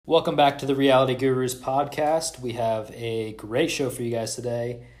Welcome back to the Reality Gurus podcast. We have a great show for you guys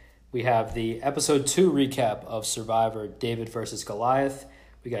today. We have the episode 2 recap of Survivor, David versus Goliath.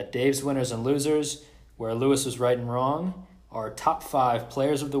 We got Dave's winners and losers, where Lewis was right and wrong, our top 5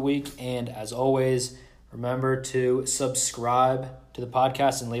 players of the week, and as always, remember to subscribe to the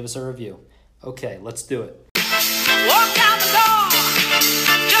podcast and leave us a review. Okay, let's do it. Walk out the door,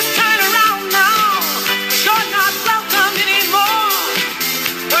 just turn around now. You're not welcome anymore.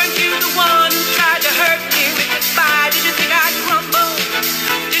 Weren't you the one who tried to hurt me with goodbye? Did you think I'd crumble?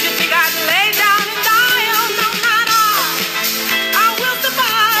 Did you think I'd lay down and die? Oh, no, not I will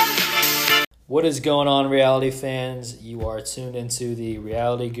survive. What is going on, reality fans? You are tuned into the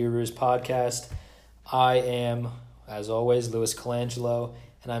Reality Gurus podcast. I am, as always, Louis Colangelo,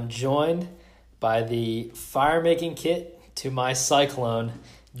 and I'm joined by the fire-making kit to my cyclone,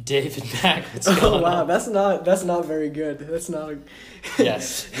 David Mack. What's going on? That's not very good. That's not.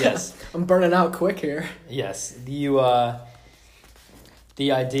 Yes. I'm burning out quick here. Yes, you.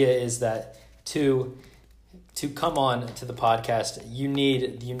 The idea is that to come on to the podcast, you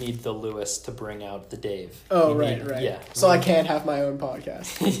need the Lewis to bring out the Dave. Oh, You right. need- Yeah. So I can't have my own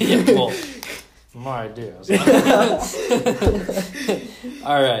podcast. Yeah. Well, my idea.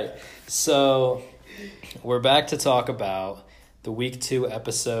 All right. So we're back to talk about the week 2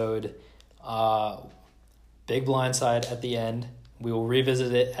 episode, Big Blindside at the end. We will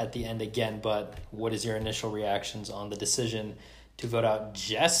revisit it at the end again, but what is your initial reactions on the decision to vote out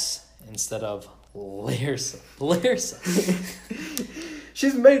Jess instead of Larsa?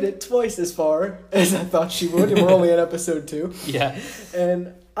 She's made it twice as far as I thought she would, and we're only in episode 2. Yeah.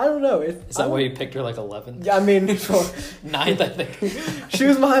 And I don't know. Is that why you picked her like 11th? Yeah, I mean, 9th, I think. she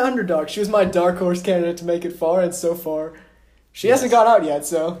was my underdog. She was my dark horse candidate to make it far, and so far, she hasn't got out yet,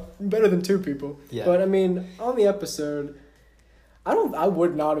 so better than 2 people. Yeah. But I mean, on the episode, I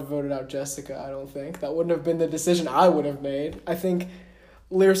would not have voted out Jessica, I don't think. That wouldn't have been the decision I would have made. I think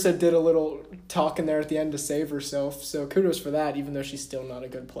Larsa did a little talk in there at the end to save herself, so kudos for that, even though she's still not a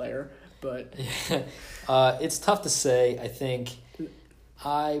good player. But it's tough to say. I think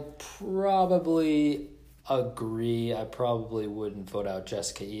I probably agree. I probably wouldn't vote out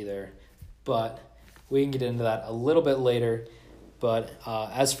Jessica either, but we can get into that a little bit later. But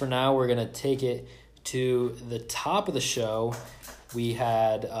as for now, we're going to take it to the top of the show. We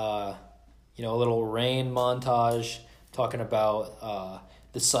had a little rain montage talking about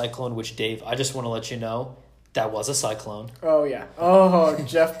the cyclone, which Dave, I just want to let you know, that was a cyclone. oh yeah. Oh,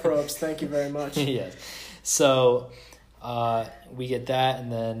 Jeff Probst, thank you very much. Yes. So we get that,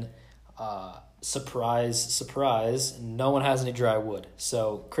 and then surprise, no one has any dry wood.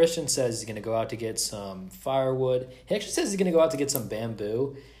 So Christian says he's going to go out to get some firewood. He actually says he's going to go out to get some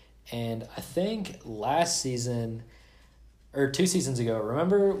bamboo. And I think last season, or 2 seasons ago,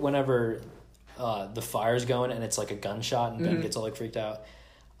 remember whenever the fire's going and it's like a gunshot and Ben gets all like freaked out?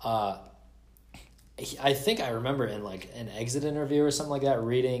 I think I remember in like an exit interview or something like that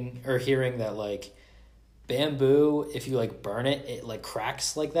reading or hearing that like bamboo, if you like burn it, it like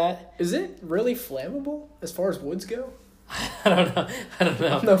cracks like that. Is it really flammable as far as woods go? I don't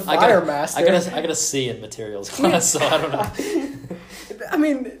know. I'm no fire master. I gotta see in materials class, so I don't know. I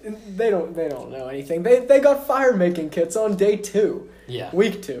mean, they don't know anything. They got fire making kits on day 2. Yeah.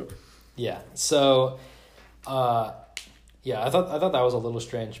 Week 2. Yeah. So I thought that was a little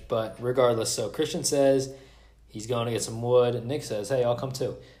strange, but regardless, so Christian says he's going to get some wood. Nick says, "Hey, I'll come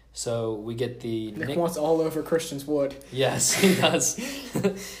too." So we get the Nick wants all over Christian's wood. Yes, he does.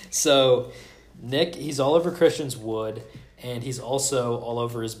 So Nick, he's all over Christian's wood, and he's also all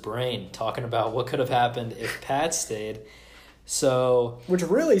over his brain, talking about what could have happened if Pat stayed. So, Which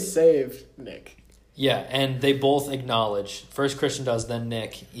really saved Nick. yeah, and they both acknowledge, first Christian does, then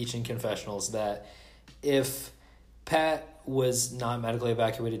Nick, each in confessionals, that if Pat was not medically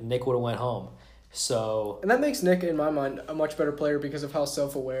evacuated, Nick would have went home. So, And that makes Nick, in my mind, a much better player because of how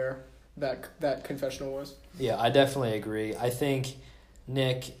self-aware that confessional was. yeah, I definitely agree. I think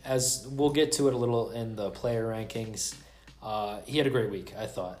Nick, as we'll get to it a little in the player rankings, he had a great week, I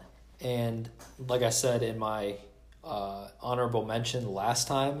thought. And like I said in my honorable mention last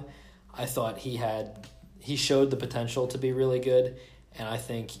time, I thought he showed the potential to be really good, and I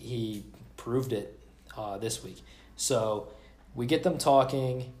think he proved it this week. So we get them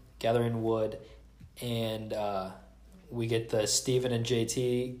talking, gathering wood, and we get the Steven and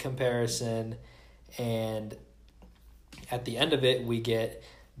JT comparison, and at the end of it, we get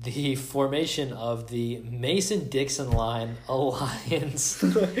the formation of the Mason-Dixon line alliance.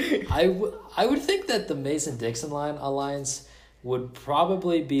 I would think that the Mason-Dixon line alliance would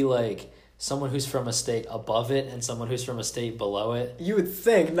probably be like someone who's from a state above it and someone who's from a state below it. You would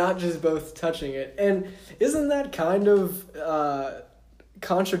think, not just both touching it. And isn't that kind of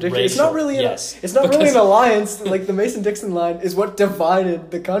contradictory? It's not really really an alliance. Like, the Mason-Dixon line is what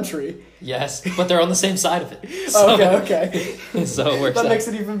divided the country. Yes, but they're on the same side of it. So, okay. So it works out. That makes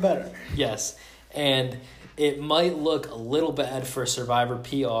it even better. Yes, and it might look a little bad for Survivor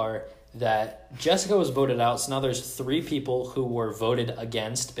PR that Jessica was voted out, so now there's 3 people who were voted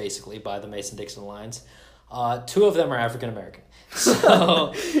against, basically, by the Mason-Dixon Alliance. 2 of them are African-American.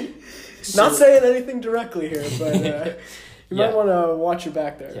 So, not saying anything directly here, but you might want to watch your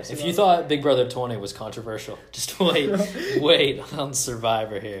back there. Yeah. If you thought Big Brother 20 was controversial, just wait on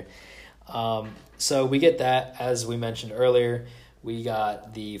Survivor here. So we get that, as we mentioned earlier. We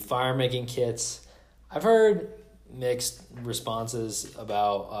got the fire-making kits. I've heard mixed responses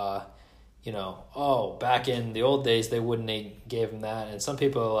about, back in the old days, they wouldn't have gave them that. And some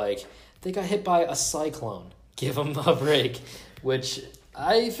people are like, they got hit by a cyclone. Give them a break. Which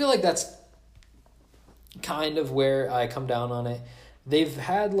I feel like that's kind of where I come down on it. They've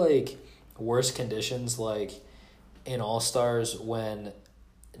had, like, worse conditions, like, in All-Stars when,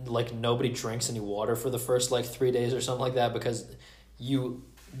 like, nobody drinks any water for the first, like, 3 days or something like that because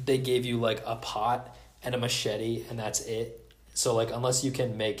they gave you, like, a pot and a machete, and that's it. So, like, unless you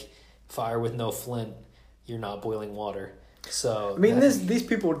can make fire with no flint, you're not boiling water. So I mean, these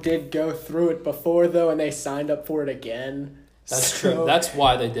people did go through it before, though, and they signed up for it again. That's true. That's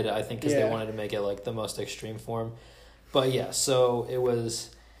why they did it, I think, because they wanted to make it, like, the most extreme form. But, yeah, so it was,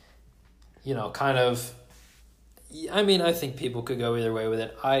 kind of... I mean, I think people could go either way with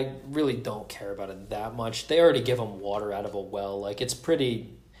it. I really don't care about it that much. They already give them water out of a well. Like, it's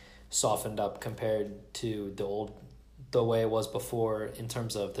pretty softened up compared to the way it was before in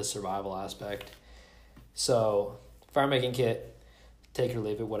terms of the survival aspect. So, fire making kit, take it or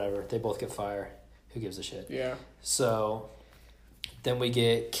leave it, whatever. They both get fire. Who gives a shit? Yeah. So, then we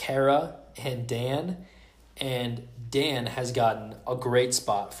get Kara and Dan. And Dan has gotten a great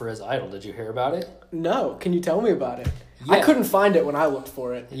spot for his idol. Did you hear about it? No. Can you tell me about it? Yeah. I couldn't find it when I looked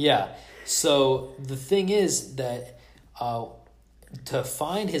for it. Yeah. So the thing is that to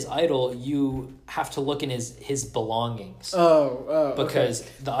find his idol, you have to look in his belongings. Because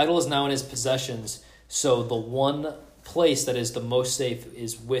the idol is now in his possessions. So the one place that is the most safe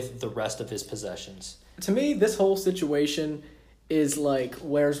is with the rest of his possessions. To me, this whole situation is like,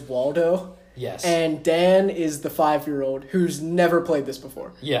 where's Waldo? Yes. And Dan is the 5-year-old who's never played this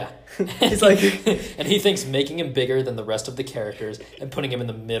before. Yeah. He's like... and he thinks making him bigger than the rest of the characters and putting him in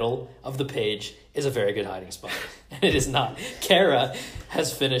the middle of the page is a very good hiding spot. And it is not. Kara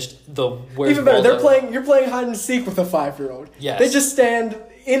has finished the... Even better, you're playing hide and seek with a 5-year-old. Yes. They just stand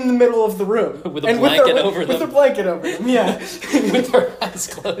in the middle of the room. With a blanket over them. With a blanket over them, yeah. With their eyes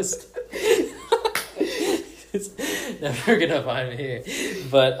closed. It's never gonna find me here.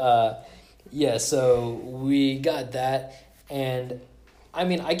 But, yeah, so we got that, and I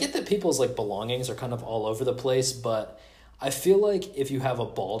mean, I get that people's, like, belongings are kind of all over the place, but I feel like if you have a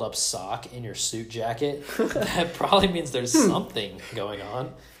balled-up sock in your suit jacket, that probably means there's something going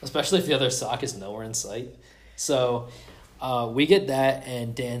on, especially if the other sock is nowhere in sight. So we get that,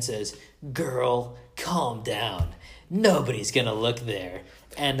 and Dan says, "Girl, calm down. Nobody's gonna look there."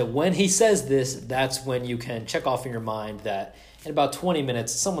 And when he says this, that's when you can check off in your mind that in about 20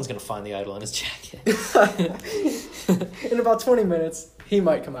 minutes, someone's going to find the idol in his jacket. In about 20 minutes, he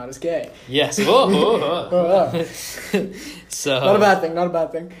might come out as gay. Yes. So not a bad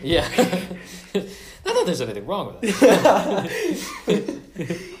thing. Yeah. Not that there's anything wrong with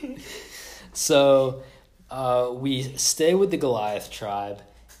it. So we stay with the Goliath tribe,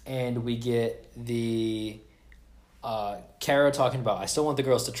 and we get the Kara talking about, I still want the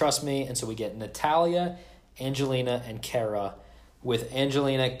girls to trust me, and so we get Natalia, Angelina, and Kara, with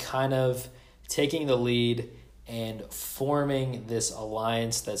Angelina kind of taking the lead and forming this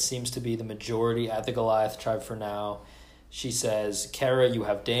alliance that seems to be the majority at the Goliath tribe for now. She says, Kara, you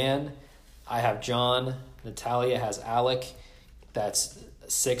have Dan, I have John, Natalia has Alec. That's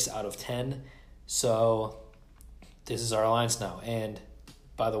 6 out of 10. So this is our alliance now. And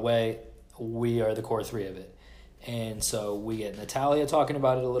by the way, we are the core 3 of it. And so we get Natalia talking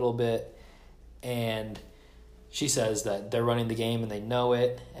about it a little bit, and she says that they're running the game and they know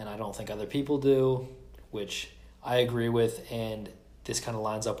it, and I don't think other people do, which I agree with, and this kind of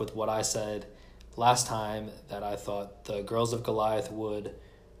lines up with what I said last time, that I thought the girls of Goliath would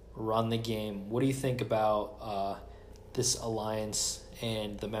run the game. What do you think about this alliance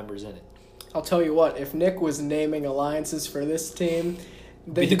and the members in it? I'll tell you what, if Nick was naming alliances for this team,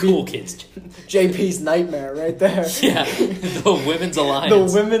 Be the cool kids. JP's nightmare right there. Yeah, the Women's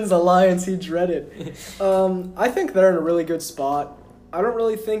Alliance. The Women's Alliance he dreaded. I think they're in a really good spot. I don't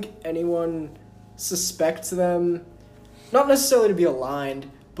really think anyone suspects them, not necessarily to be aligned,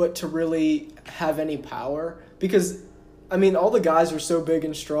 but to really have any power. Because, I mean, all the guys are so big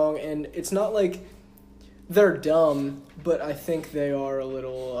and strong, and it's not like they're dumb, but I think they are a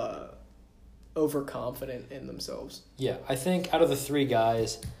little overconfident in themselves. Yeah, I think out of the three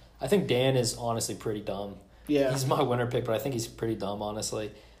guys, I think Dan is honestly pretty dumb. Yeah. He's my winner pick, but I think he's pretty dumb,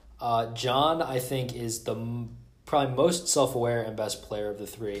 honestly. John, I think, is the probably most self-aware and best player of the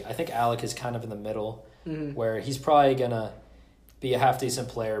three. I think Alec is kind of in the middle, where he's probably going to be a half-decent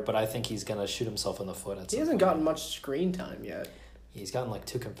player, but I think he's going to shoot himself in the foot at some point. He hasn't gotten much screen time yet. He's gotten like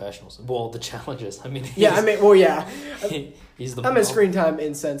 2 confessionals. Well, the challenges. I mean, yeah. He's the. I mean, screen time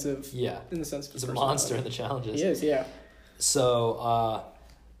incentive. Yeah, in the sense of he's a monster in the challenges. He is, yeah. So,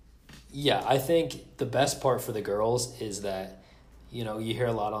 yeah, I think the best part for the girls is that, you know, you hear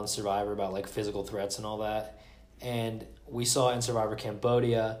a lot on Survivor about like physical threats and all that, and we saw in Survivor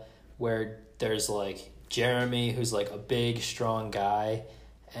Cambodia where there's like Jeremy, who's like a big, strong guy,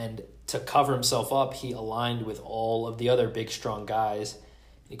 and to cover himself up, he aligned with all of the other big, strong guys.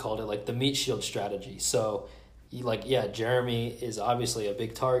 He called it like the meat shield strategy. So, Jeremy is obviously a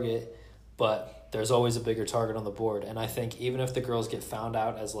big target, but there's always a bigger target on the board. And I think even if the girls get found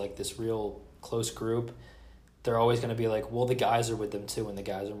out as like this real close group, they're always going to be like, well, the guys are with them too, and the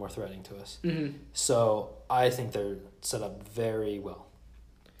guys are more threatening to us. Mm-hmm. So I think they're set up very well.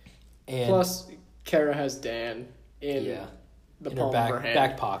 And plus, Kara has Dan in the palm of her hand.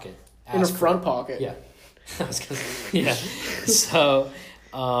 Back pocket. In her front pocket. Yeah. I was gonna say, yeah. So,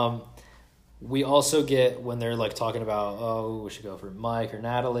 we also get, when they're like talking about, we should go for Mike or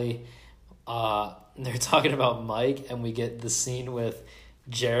Natalie, they're talking about Mike, and we get the scene with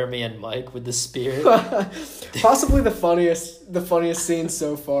Jeremy and Mike with the spear. Possibly the funniest scene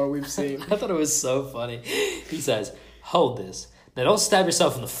so far we've seen. I thought it was so funny. He says, "Hold this. Now don't stab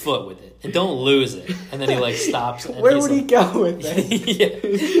yourself in the foot with it, and don't lose it." And then he like stops. And where would he go with that? Yeah,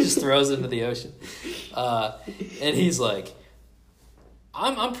 just throws it into the ocean. And he's like,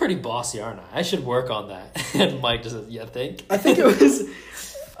 I'm pretty bossy, aren't I? I should work on that. And Mike just says, "Yeah, think." I think it was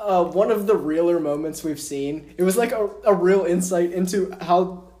one of the realer moments we've seen. It was like a real insight into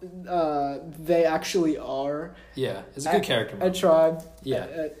how they actually are. Yeah, it's a good character moment. A tribe.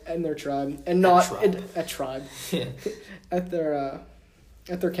 Yeah. And their tribe. And not a tribe. Yeah. At their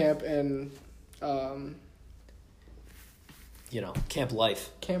camp and camp life.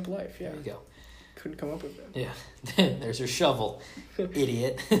 Camp life, yeah. There you go. Couldn't come up with it. Yeah. There's your shovel,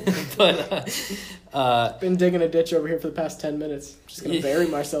 idiot. But been digging a ditch over here for the past 10 minutes. Just gonna bury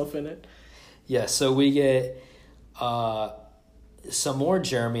myself in it. Yeah, so we get some more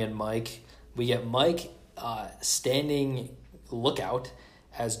Jeremy and Mike. We get Mike standing lookout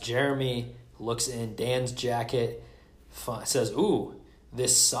as Jeremy looks in Dan's jacket, says, "Ooh,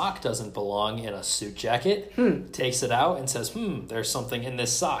 this sock doesn't belong in a suit jacket." Takes it out and says, "There's something in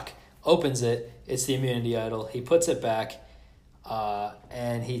this sock." Opens it. It's the immunity idol. He puts it back,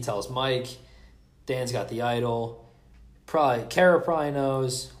 and he tells Mike, Dan's got the idol. Kara probably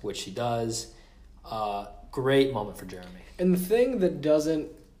knows, which she does. Great moment for Jeremy. And the thing that doesn't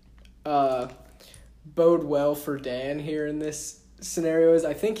bode well for Dan here in this scenario is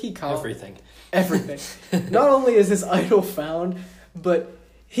I think he Everything. Not only is his idol found, but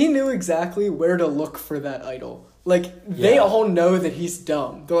he knew exactly where to look for that idol. Like, they all know that he's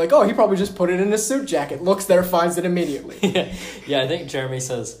dumb. They're like, oh, he probably just put it in a suit jacket. Looks there, finds it immediately. Yeah, I think Jeremy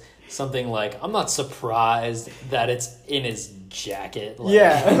says something like, "I'm not surprised that it's in his jacket." Like,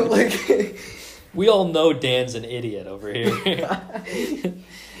 yeah, like... we all know Dan's an idiot over here.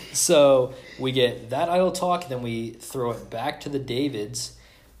 So we get that idol talk, then we throw it back to the Davids.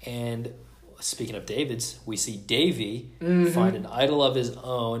 And speaking of Davids, we see Davey find an idol of his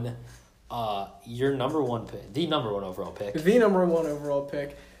own. Your number one pick, the number one overall pick. The number one overall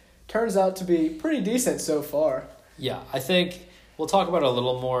pick turns out to be pretty decent so far. Yeah, I think we'll talk about it a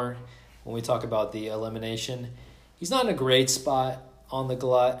little more when we talk about the elimination. He's not in a great spot on the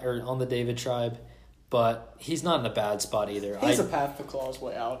Goliath or on the David tribe, but he's not in a bad spot either. He's a path to claw his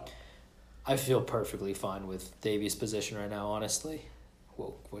way out. I feel perfectly fine with Davey's position right now, honestly.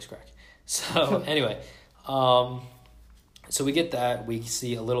 Whoa, voice crack. So anyway, so we get that. We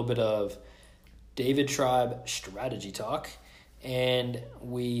see a little bit of David tribe strategy talk, and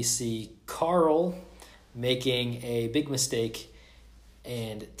we see Carl making a big mistake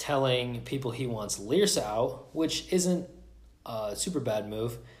and telling people he wants Lyrsa out, which isn't a super bad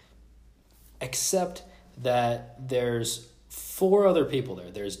move, except that there's 4 other people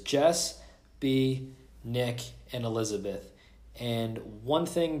there. There's Jess, B, Nick, and Elizabeth. And one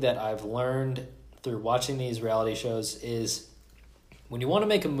thing that I've learned through watching these reality shows is when you want to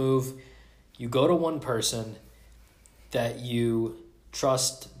make a move, you go to one person that you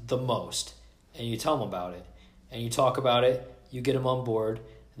trust the most, and you tell them about it, and you talk about it, you get them on board, and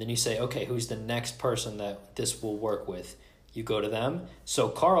then you say, okay, who's the next person that this will work with? You go to them. So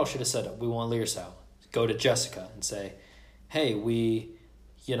Carl should have said, we want Learsau. Go to Jessica and say, hey, we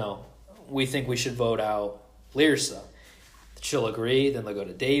think we should vote out Learsau. She'll agree, then they'll go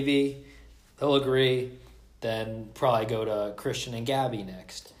to Davey, they'll agree, then probably go to Christian and Gabby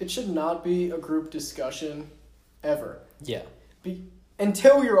next. It should not be a group discussion ever. Yeah.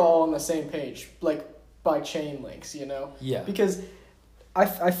 Until you're all on the same page, like by chain links, you know? Yeah. Because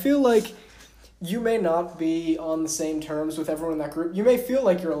I feel like you may not be on the same terms with everyone in that group. You may feel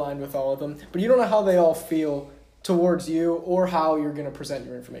like you're aligned with all of them, but you don't know how they all feel towards you or how you're going to present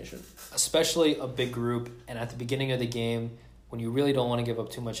your information. Especially a big group, and at the beginning of the game, when you really don't want to give up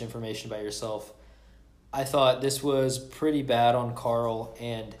too much information about yourself. I thought this was pretty bad on Carl,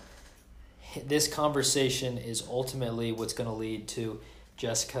 and this conversation is ultimately what's going to lead to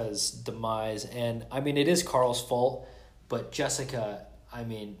Jessica's demise. And, I mean, it is Carl's fault, but Jessica, I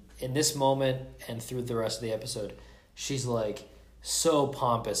mean, in this moment and through the rest of the episode, she's, like, so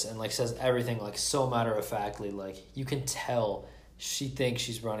pompous and, like, says everything, like, so matter-of-factly. Like, you can tell she thinks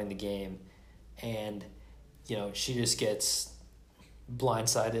she's running the game, and, you know, she just gets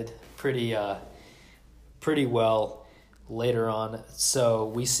blindsided pretty well later on. So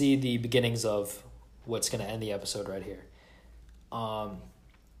we see the beginnings of what's going to end the episode right here.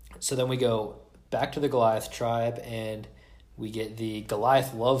 So then we go back to the Goliath tribe, and we get the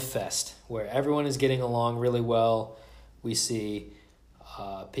Goliath Love Fest, where everyone is getting along really well. We see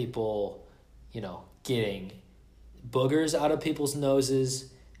people, getting boogers out of people's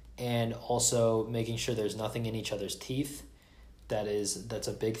noses, and also making sure there's nothing in each other's teeth. That's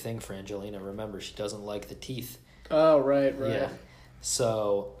a big thing for Angelina. Remember, she doesn't like the teeth. Oh, right. Yeah.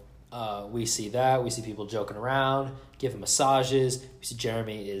 So we see that. We see people joking around, giving massages. We see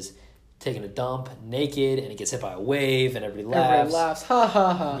Jeremy is taking a dump naked, and he gets hit by a wave, and everybody laughs. Everybody laughs. Ha,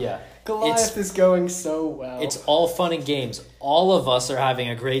 ha, ha. Yeah. Goliath is going so well. It's all fun and games. All of us are having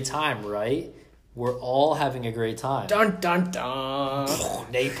a great time, right? We're all having a great time. Dun, dun, dun.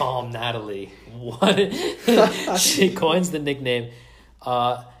 Napalm Natalie. What? She coins the nickname.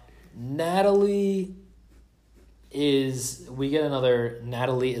 Natalie we get another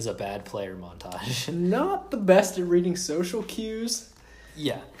Natalie is a bad player montage. Not the best at reading social cues.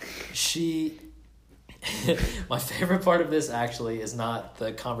 Yeah. My favorite part of this actually is not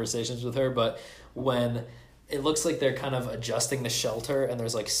the conversations with her, but when it looks like they're kind of adjusting the shelter and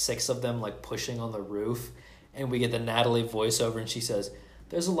there's like 6 of them like pushing on the roof, and we get the Natalie voiceover, and she says,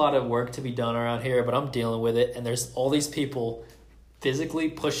 there's a lot of work to be done around here, but I'm dealing with it. And there's all these people physically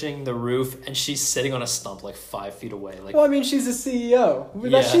pushing the roof, and she's sitting on a stump like 5 feet away. Like, well, I mean, she's a CEO.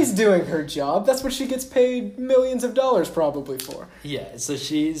 Yeah. She's doing her job. That's what she gets paid millions of dollars probably for. Yeah, so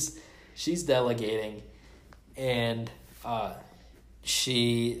she's delegating, and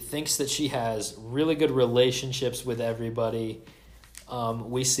she thinks that she has really good relationships with everybody.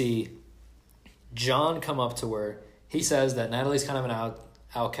 We see John come up to her. He says that Natalie's kind of an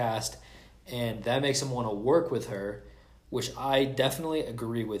outcast, and that makes him want to work with her, which I definitely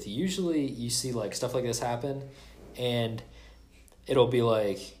agree with. Usually you see like stuff like this happen, and it'll be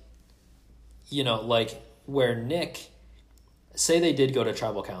like, like where Nick, say they did go to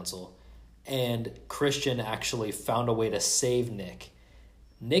tribal council, and Christian actually found a way to save Nick.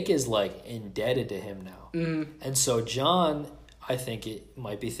 Nick is like indebted to him now. Mm-hmm. And so John, I think it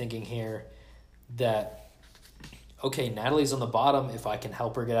might be thinking here that, okay, Natalie's on the bottom. If I can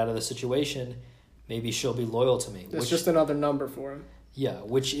help her get out of the situation, maybe she'll be loyal to me. It's just another number for him. Yeah,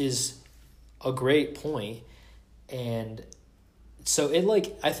 which is a great point. And so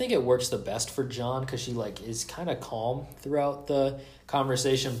I think it works the best for John, because she is kind of calm throughout the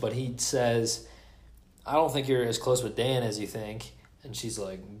conversation, but he says, I don't think you're as close with Dan as you think. And she's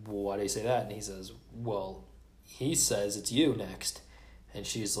like, well, why do you say that? And he says, well, he says it's you next. And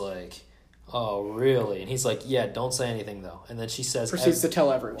she's like, oh, really? And he's like, yeah, don't say anything, though. And then she says... Proceeds to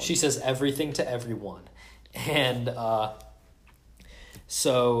tell everyone. She says everything to everyone. And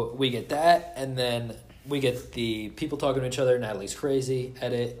so we get that, and then we get the people talking to each other. Natalie's crazy.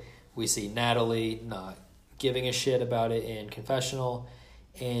 Edit. We see Natalie not giving a shit about it in confessional.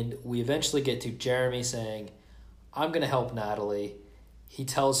 And we eventually get to Jeremy saying, I'm going to help Natalie. He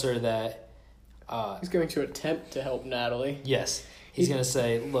tells her that... he's going to attempt to help Natalie. Yes. He's going to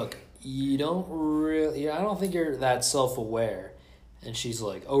say, look, you don't really, I don't think you're that self-aware. And she's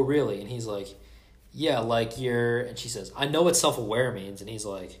like, oh, really? And he's like, yeah, like you're, and she says, I know what self-aware means. And he's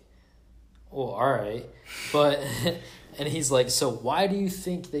like, well, all right. But, and he's like, so why do you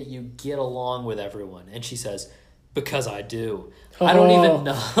think that you get along with everyone? And she says, because I do. I don't even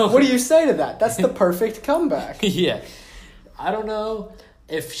know. What do you say to that? That's the perfect comeback. Yeah. I don't know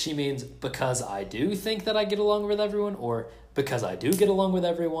if she means because I do think that I get along with everyone, or because I do get along with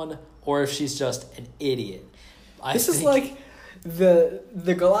everyone, or if she's just an idiot. This is like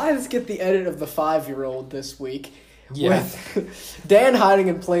the Goliaths get the edit of the 5-year-old this week. Yeah. With Dan hiding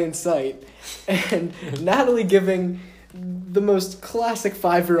in plain sight and Natalie giving the most classic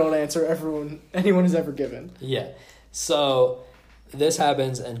 5-year-old answer anyone has ever given. Yeah. So this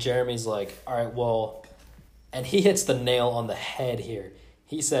happens and Jeremy's like, all right, well, and he hits the nail on the head here.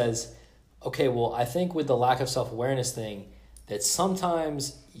 He says, okay, well, I think with the lack of self-awareness thing, that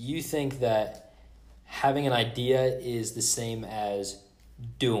sometimes you think that having an idea is the same as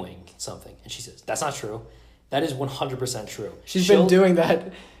doing something. And she says, that's not true. That is 100% true. She's been doing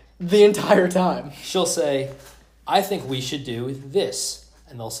that the entire time. She'll say, I think we should do this.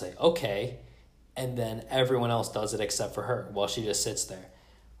 And they'll say, okay. And then everyone else does it except for her while she just sits there.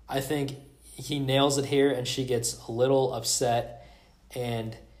 I think he nails it here and she gets a little upset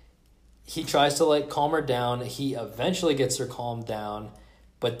and he tries to like calm her down. He eventually gets her calmed down,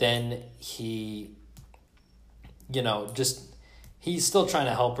 but then he, he's still trying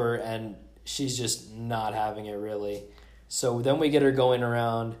to help her and she's just not having it really. So then we get her going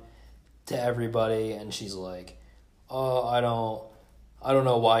around to everybody and she's like, oh, I don't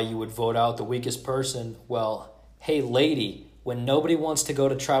know why you would vote out the weakest person. Well, hey, lady, when nobody wants to go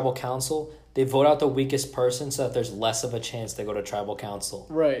to tribal council, they vote out the weakest person so that there's less of a chance they go to tribal council.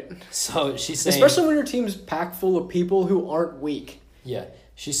 Right. So she's saying... Especially when your team's packed full of people who aren't weak. Yeah.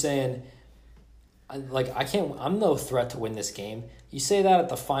 She's saying, I'm no threat to win this game. You say that at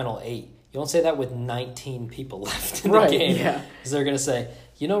the final 8. You don't say that with 19 people left in the game. Yeah. Because they're going to say,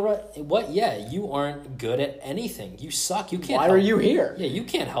 you know what? Yeah, you aren't good at anything. You suck. You can't Why are you here? Yeah, you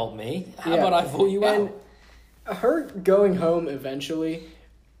can't help me. How about I vote you out? Her going home eventually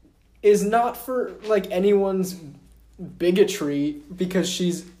is not for anyone's bigotry because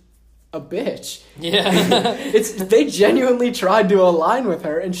she's a bitch. Yeah. They genuinely tried to align with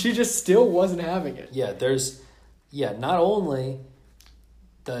her and she just still wasn't having it. Yeah, not only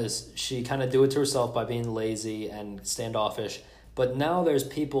does she kind of do it to herself by being lazy and standoffish, but now there's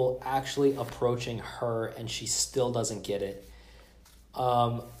people actually approaching her and she still doesn't get it.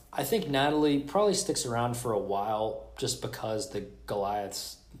 I think Natalie probably sticks around for a while just because the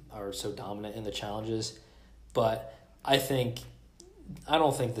Goliaths are so dominant in the challenges. But I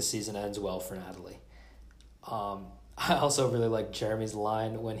don't think the season ends well for Natalie. I also really like Jeremy's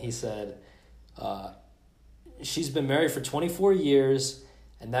line when he said, she's been married for 24 years,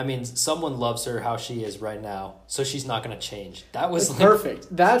 and that means someone loves her how she is right now, so she's not going to change. That was perfect.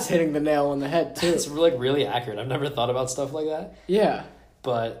 That's hitting the nail on the head, too. It's really accurate. I've never thought about stuff like that. Yeah.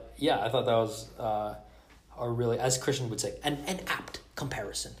 But, yeah, I thought that was a really, as Christian would say, an apt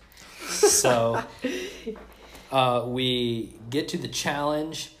comparison. So, we get to the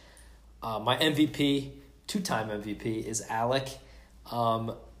challenge. My MVP, 2-time MVP, is Alec.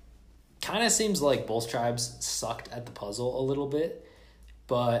 Kind of seems like both tribes sucked at the puzzle a little bit,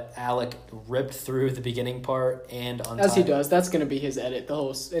 but Alec ripped through the beginning part and untied. As he does. That's going to be his edit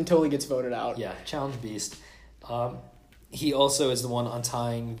until he gets voted out. Yeah, challenge beast. He also is the one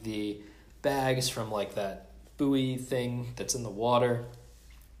untying the bags from that buoy thing that's in the water.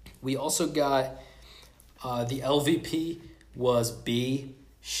 We also got the LVP was B.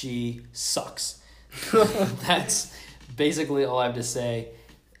 She sucks. That's basically all I have to say.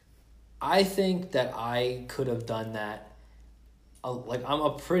 I think that I could have done that. I'm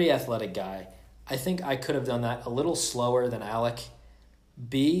a pretty athletic guy. I think I could have done that a little slower than Alec.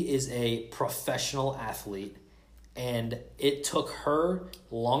 B is a professional athlete, and it took her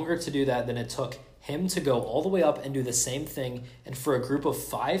longer to do that than it took him to go all the way up and do the same thing, and for a group of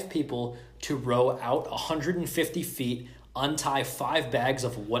 5 people to row out 150 feet, untie 5 bags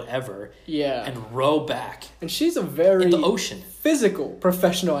of whatever, and row back. And she's a very in the ocean physical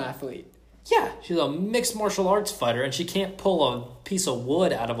professional athlete. Yeah, she's a mixed martial arts fighter, and she can't pull a piece of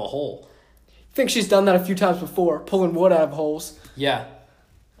wood out of a hole. I think she's done that a few times before, pulling wood out of holes. Yeah.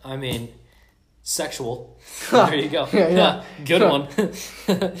 I mean, sexual. There you go. Yeah. Good one.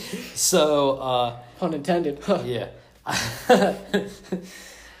 So, pun intended. Yeah.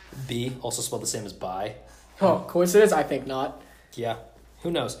 B, also spelled the same as bi. Oh, coincidence? I think not. Yeah.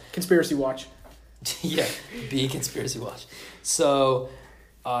 Who knows? Conspiracy watch. Yeah. B, conspiracy watch. So,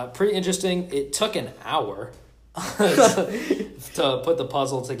 Pretty interesting. It took an hour to put the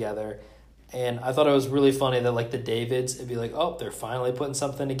puzzle together. And I thought it was really funny that, like, the Davids, it'd be like, oh, they're finally putting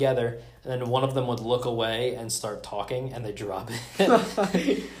something together. And then one of them would look away and start talking, and they drop it. They're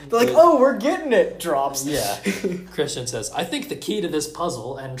like, oh, we're getting it. Drops. Yeah. Christian says, I think the key to this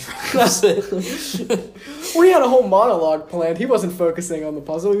puzzle, and drops it. We had a whole monologue planned. He wasn't focusing on the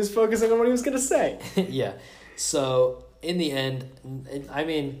puzzle. He was focusing on what he was going to say. Yeah. So, in the end, I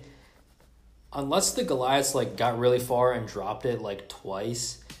mean, unless the Goliaths, like, got really far and dropped it, like,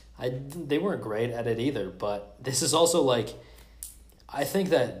 twice, they weren't great at it either. But this is also, like, I think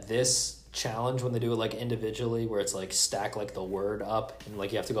that this challenge, when they do it, like, individually, where it's, like, stack, like, the word up, and,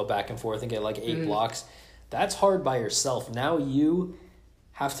 like, you have to go back and forth and get, like, 8 blocks, that's hard by yourself. Now you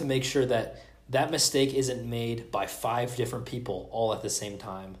have to make sure that that mistake isn't made by 5 different people all at the same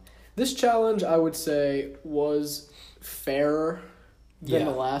time. This challenge, I would say, was fairer than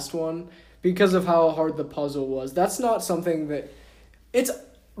the last one because of how hard the puzzle was. That's not something that... It's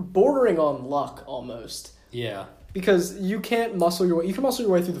bordering on luck, almost. Yeah. Because you can't muscle your way... You can muscle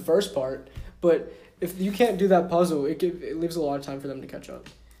your way through the first part, but if you can't do that puzzle, it leaves a lot of time for them to catch up.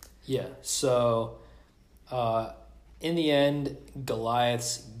 Yeah, so in the end,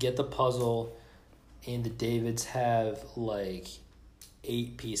 Goliaths get the puzzle, and the Davids have, like,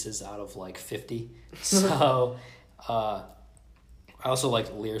 8 pieces out of, like, 50. So I also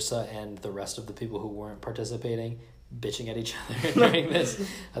like Lyrsa and the rest of the people who weren't participating bitching at each other during this.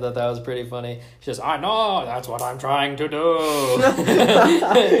 I thought that was pretty funny. She says, I know, that's what I'm trying to do.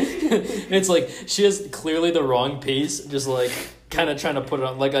 It's like she has clearly the wrong piece, just like kind of trying to put it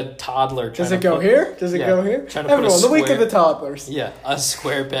on like a toddler. Does it go here? Does it go here? Everyone, the week of the toddlers. Yeah, a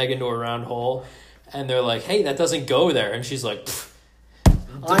square peg into a round hole. And they're like, hey, that doesn't go there. And she's like,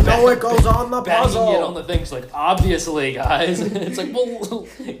 I know it goes on the puzzle. Banging it on the thing. She's like, obviously, guys. It's like, well,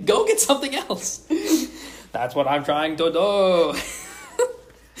 go get something else. That's what I'm trying to do.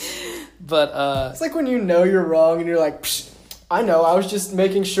 But it's like when you know you're wrong and you're like, psh, I know. I was just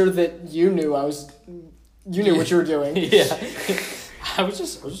making sure that you knew you knew what you were doing. Yeah. I was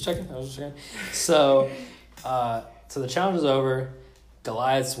just checking. So the challenge is over.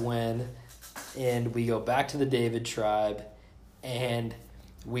 Goliaths win, and we go back to the David tribe, and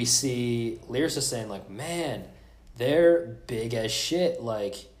we see Lyrsa saying, like, man, they're big as shit.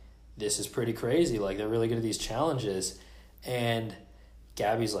 Like, this is pretty crazy. Like, they're really good at these challenges. And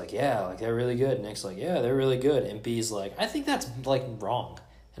Gabby's like, yeah, like, they're really good. Nick's like, yeah, they're really good. And B's like, I think that's, like, wrong.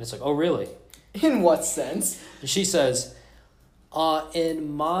 And it's like, oh, really? In what sense? And she says,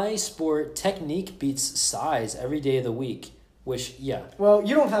 in my sport, technique beats size every day of the week. Which, yeah. Well,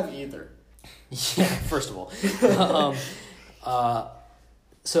 you don't have either. Yeah, first of all.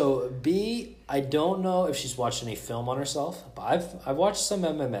 So B, I don't know if she's watched any film on herself, but I've watched some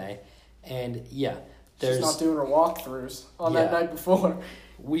MMA, and yeah, she's not doing her walkthroughs on that night before.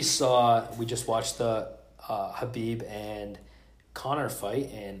 We just watched the Habib and Connor fight,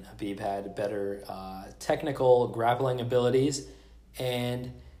 and Habib had better technical grappling abilities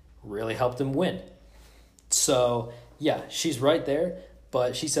and really helped him win. So yeah, she's right there,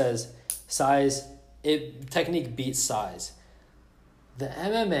 but she says technique beats size. The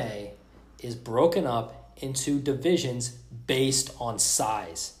MMA is broken up into divisions based on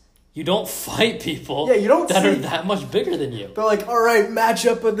size. You don't fight people that are that much bigger than you. They're like, all right,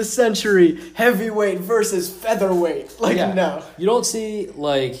 matchup of the century, heavyweight versus featherweight. Like, no. You don't see,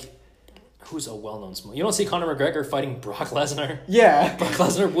 like, who's a well-known small... You don't see Conor McGregor fighting Brock Lesnar. Yeah. Brock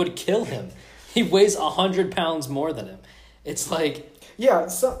Lesnar would kill him. He weighs 100 pounds more than him. It's like... Yeah,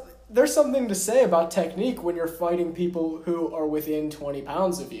 so... There's something to say about technique when you're fighting people who are within 20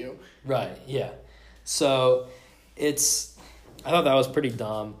 pounds of you. Right, yeah. So, I thought that was pretty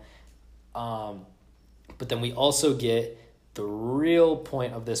dumb. But then we also get the real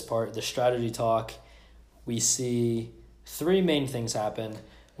point of this part, the strategy talk. We see 3 main things happen.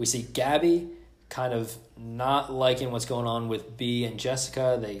 We see Gabby kind of not liking what's going on with B and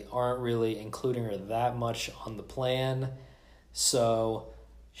Jessica. They aren't really including her that much on the plan. So...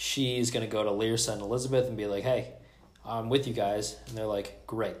 she's going to go to Lyrsa and Elizabeth and be like, hey, I'm with you guys. And they're like,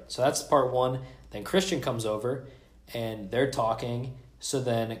 great. So that's part 1. Then Christian comes over, and they're talking. So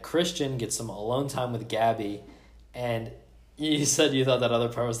then Christian gets some alone time with Gabby. And you said you thought that other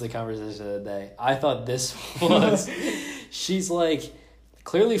part was the conversation of the day. I thought this was... she's, like,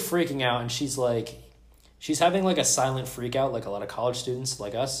 clearly freaking out, and she's, like... she's having, like, a silent freak out, like a lot of college students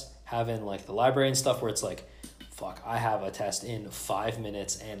like us have in, like, the library and stuff, where it's like, fuck, I have a test in 5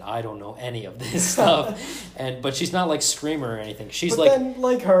 minutes and I don't know any of this stuff. But she's not like screamer or anything. She's then,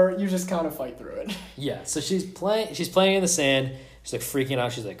 like her, you just kind of fight through it. Yeah, so she's playing in the sand. She's like freaking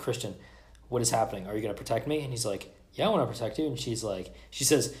out. She's like, Christian, what is happening? Are you going to protect me? And he's like, yeah, I want to protect you. And she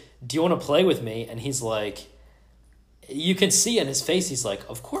says, do you want to play with me? And he's like, you can see in his face, he's like,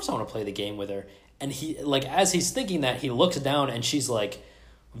 of course I want to play the game with her. And he, like, as he's thinking that, he looks down and she's like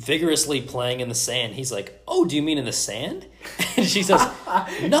vigorously playing in the sand. He's like, oh, do you mean in the sand? And she says,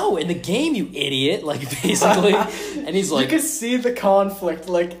 no, in the game, you idiot. Like, basically. And he's like, you can see the conflict,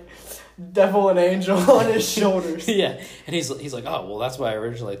 like devil and angel on his shoulders. Yeah. And he's like, oh, well, that's what I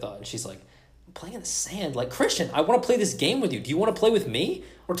originally thought. And she's like, playing in the sand? Like, Christian, I want to play this game with you. Do you want to play with me?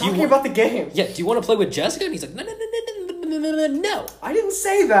 We're talking about the game. Yeah, do you want to play with Jessica? And he's like, no. I didn't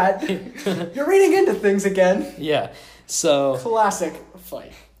say that. You're reading into things again. Yeah. So classic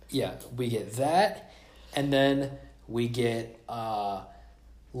fight. Yeah, we get that, and then we get a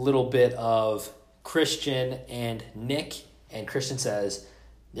little bit of Christian and Nick, and Christian says,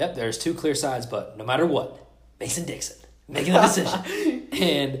 yep, there's two clear sides, but no matter what, Mason-Dixon making the decision.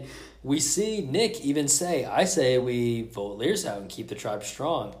 And we see Nick even say, I say we vote Lears out and keep the tribe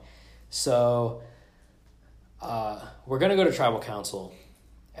strong. So we're going to go to tribal council.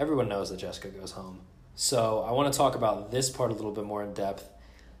 Everyone knows that Jessica goes home. So I want to talk about this part a little bit more in depth.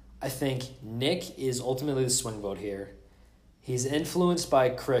 I think Nick is ultimately the swing vote here. He's influenced by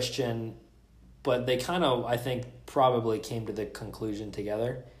Christian, but they kind of, I think, probably came to the conclusion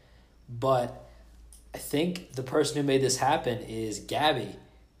together. But I think the person who made this happen is Gabby.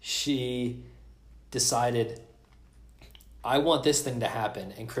 She decided, I want this thing to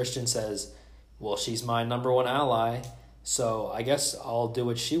happen. And Christian says, well, she's my number one ally, so I guess I'll do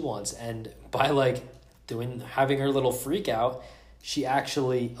what she wants. And by having her little freak out, she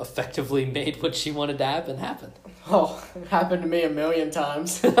actually effectively made what she wanted to happen. Oh, it happened to me a million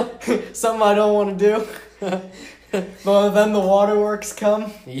times. Something I don't want to do. But then the waterworks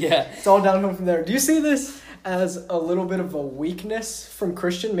come. Yeah. It's all downhill from there. Do you see this as a little bit of a weakness from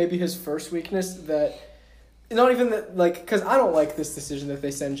Christian? Maybe his first weakness that, not even that, like, because I don't like this decision that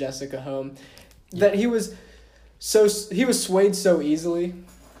they send Jessica home. Yeah. That he was swayed so easily.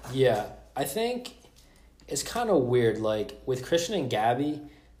 Yeah. I think it's kind of weird. Like, with Christian and Gabby,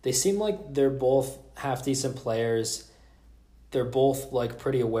 they seem like they're both half-decent players. They're both, like,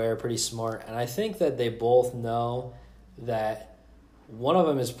 pretty aware, pretty smart. And I think that they both know that one of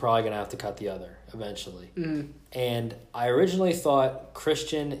them is probably going to have to cut the other eventually. Mm-hmm. And I originally thought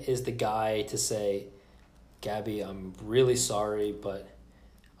Christian is the guy to say, Gabby, I'm really sorry, but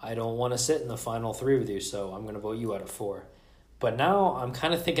I don't want to sit in the final three with you, so I'm going to vote you out of 4. But now I'm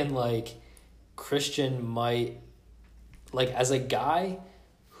kind of thinking, like, Christian might, like, as a guy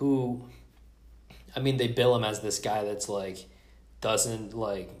who, I mean, they bill him as this guy that's, like, doesn't,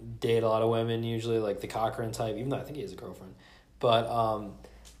 like, date a lot of women usually, like the Cochran type, even though I think he has a girlfriend. But,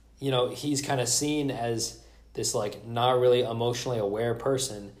 you know, he's kind of seen as this, like, not really emotionally aware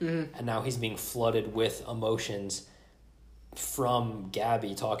person, mm-hmm. and now he's being flooded with emotions from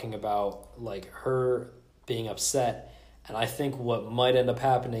Gabby talking about, like, her being upset. And I think what might end up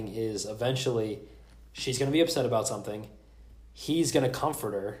happening is eventually she's going to be upset about something. He's going to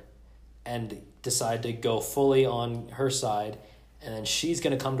comfort her and decide to go fully on her side. And then she's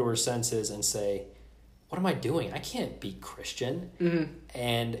going to come to her senses and say, what am I doing? I can't beat Christian. Mm-hmm.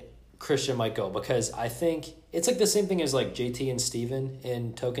 And Christian might go, because I think it's like the same thing as like JT and Steven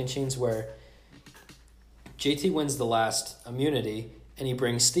in Tocantins, where JT wins the last immunity and he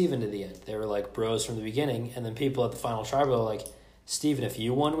brings Steven to the end. They were like bros from the beginning, and then people at the final tribal are like, Steven, if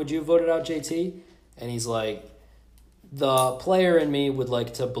you won, would you have voted out JT? And he's like, the player in me would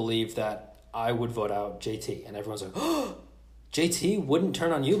like to believe that I would vote out JT. And everyone's like, oh, JT wouldn't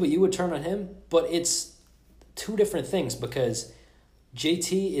turn on you, but you would turn on him? But it's two different things, because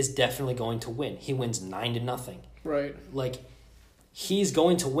JT is definitely going to win. He wins 9-0. Right. Like, he's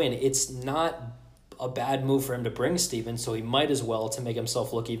going to win. It's not a bad move for him to bring Steven, so he might as well to make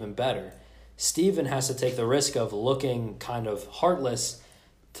himself look even better. Steven has to take the risk of looking kind of heartless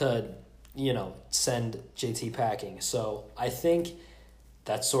to, you know, send JT packing. So I think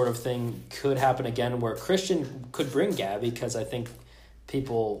that sort of thing could happen again, where Christian could bring Gabby, because I think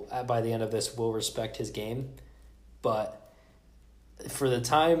people by the end of this will respect his game. But for the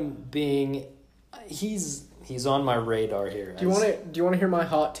time being, he's on my radar here. Do you want to hear my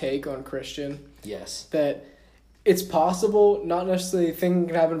hot take on Christian? Yes. That it's possible, not necessarily thinking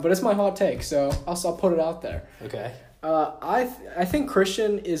can happen, but it's my hot take, so I'll put it out there. Okay. I think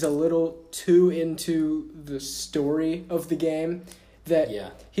Christian is a little too into the story of the game, that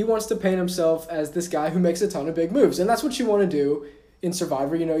he wants to paint himself as this guy who makes a ton of big moves, and that's what you want to do in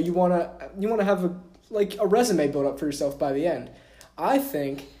Survivor. You know, you want to have a resume built up for yourself by the end. I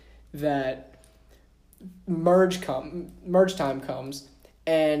think that merge time comes,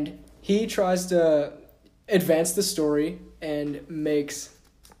 and he tries to advance the story and makes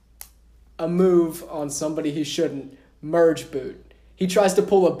a move on somebody he shouldn't. Merge boot. He tries to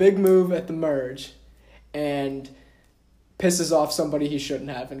pull a big move at the merge, and pisses off somebody he shouldn't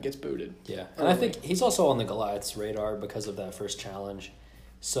have and gets booted. Yeah, and I think he's also on the Goliath's radar because of that first challenge.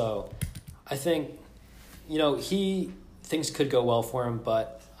 So I think, things could go well for him,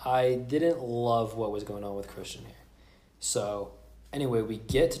 but I didn't love what was going on with Christian here. So anyway, we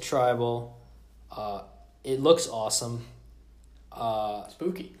get to Tribal. It looks awesome.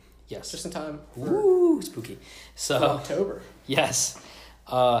 Spooky. Yes. Just in time. Woo, spooky. So October. Yes.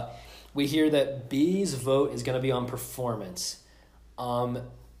 We hear that B's vote is going to be on performance.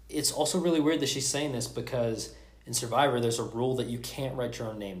 It's also really weird that she's saying this because in Survivor, there's a rule that you can't write your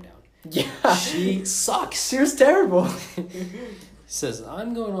own name down. Yeah. She sucks. She was terrible. Says,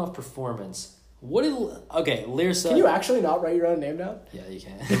 I'm going off performance. Okay, Lyrsa. Can you actually not write your own name down? Yeah, you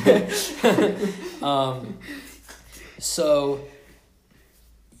can. So,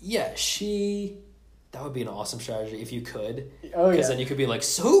 yeah, that would be an awesome strategy if you could. Oh, yeah. Because then you could be like,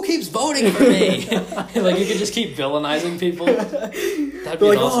 so who keeps voting for me? Like, you could just keep villainizing people. That'd be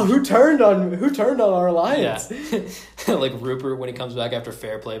like, awesome. who turned on our alliance? Yeah. Like Rupert, when he comes back after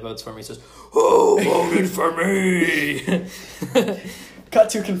Fair Play votes for him, he says, who voted for me? Cut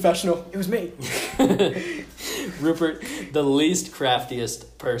to confessional. It was me. Rupert, the least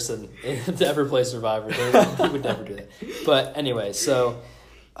craftiest person to ever play Survivor. He would never do that. But anyway, so...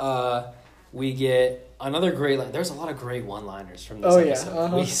 we get another great line. There's a lot of great one-liners from this episode. Yeah.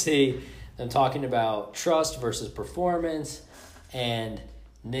 Uh-huh. We see them talking about trust versus performance, and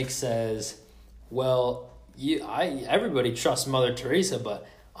Nick says, well, everybody trusts Mother Teresa, but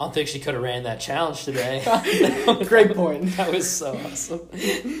I don't think she could have ran that challenge today. Great point. That was so awesome.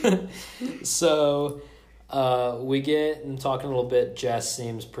 So we get and talking a little bit. Jess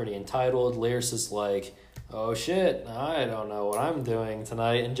seems pretty entitled. Lyrsa is like, oh shit, I don't know what I'm doing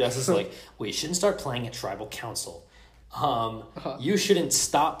tonight. And Jess is like, we shouldn't start playing at Tribal Council. You shouldn't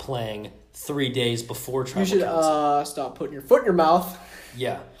stop playing 3 days before Tribal Council. You should stop putting your foot in your mouth.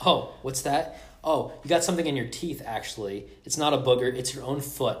 Yeah. Oh, what's that? Oh, you got something in your teeth, actually. It's not a booger, it's your own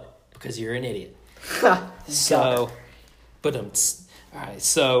foot, because you're an idiot. So, all right,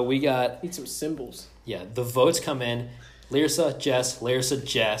 so we got... Need some symbols. Yeah, the votes come in. Lyrsa, Jess, Lyrsa,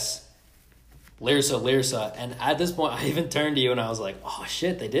 Jess. Lyrsa. And at this point, I even turned to you and I was like, oh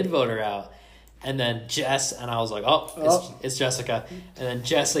shit, they did vote her out. And then Jess, and I was like, it's Jessica. And then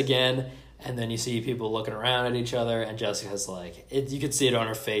Jess again. And then you see people looking around at each other. And Jessica's like, you could see it on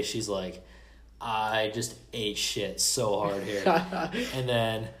her face. She's like, I just ate shit so hard here. And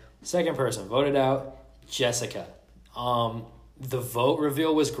then second person voted out, Jessica. The vote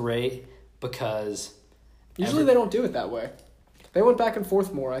reveal was great because... Usually they don't do it that way. They went back and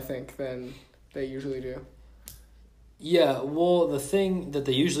forth more, I think, than... They usually do. Yeah, well, the thing that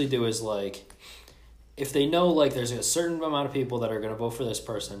they usually do is, like, if they know, like, there's a certain amount of people that are going to vote for this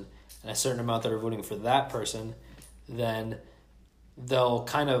person and a certain amount that are voting for that person, then they'll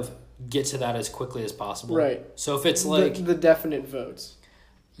kind of get to that as quickly as possible. Right. So if it's, like... The definite votes.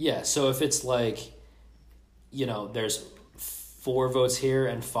 Yeah, so if it's, like, there's 4 votes here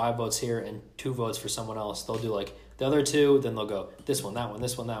and 5 votes here and 2 votes for someone else, they'll do, like... The other 2, then they'll go this one, that one,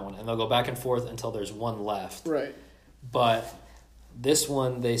 this one, that one, and they'll go back and forth until there's 1 left. Right. But this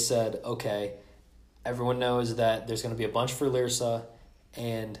one, they said, okay, everyone knows that there's going to be a bunch for Lyrsa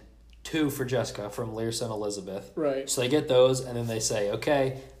and 2 for Jessica from Lyrsa and Elizabeth. Right. So they get those, and then they say,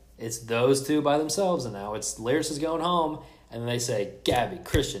 okay, it's those 2 by themselves, and now it's Lyrsa's going home, and then they say, Gabby,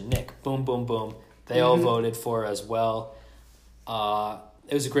 Christian, Nick, boom, boom, boom. They all voted for her as well.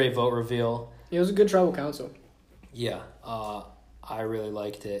 It was a great vote reveal. It was a good Tribal Council. Yeah, I really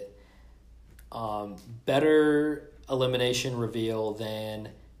liked it. Better elimination reveal than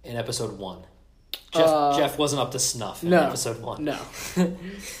in episode 1. Jeff wasn't up to snuff in episode 1. No.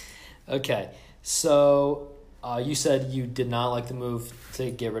 Okay, so you said you did not like the move to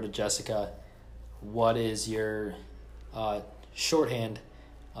get rid of Jessica. What is your shorthand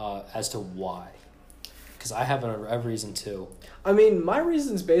as to why? Because I have a reason too. I mean, my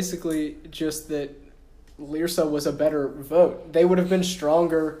reason's basically just that Lyrsa was a better vote. They would have been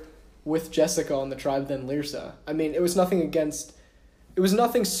stronger with Jessica on the tribe than Lyrsa. I mean, it was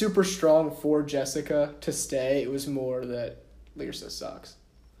nothing super strong for Jessica to stay. It was more that Lyrsa sucks.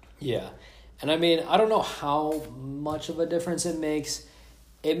 Yeah. And I mean, I don't know how much of a difference it makes.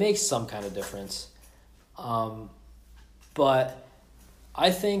 It makes some kind of difference. But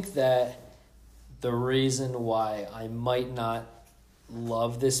I think that the reason why I might not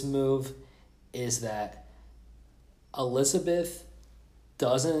love this move is that Elizabeth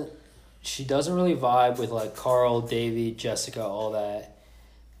doesn't really vibe with like Carl, Davy, Jessica, all that.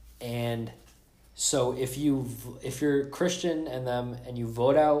 And so if you're Christian and them and you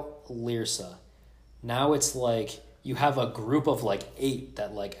vote out Lyrsa, now it's like you have a group of like 8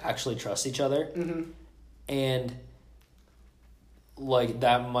 that like actually trust each other. Mm-hmm. And like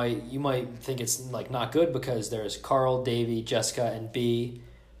you might think it's like not good because there's Carl, Davy, Jessica, and B.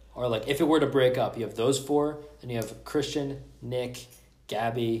 Or like if it were to break up, you have those 4, and you have Christian, Nick,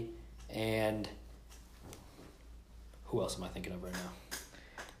 Gabby, and who else am I thinking of right now?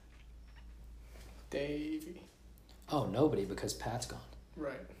 Davey. Oh, nobody, because Pat's gone.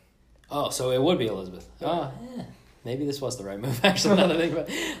 Right. Oh, so it would be Elizabeth. Yeah. Maybe this was the right move. Actually, now that I think about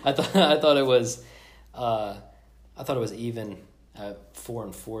it, I thought it was even at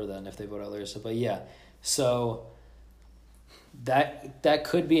 4-4 then if they vote out Larissa. But yeah, so that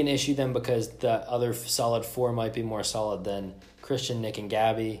could be an issue then because the other solid 4 might be more solid than Christian, Nick, and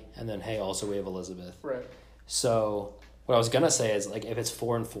Gabby, and then hey, also we have Elizabeth. Right. So what I was gonna say is like if it's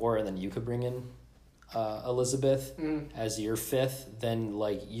 4-4 and then you could bring in Elizabeth as your 5th, then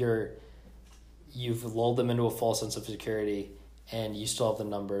like you've lulled them into a false sense of security and you still have the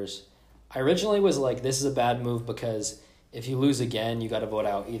numbers. I originally was like, this is a bad move because if you lose again, you got to vote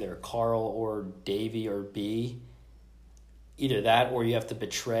out either Carl or Davy or B. Either that or you have to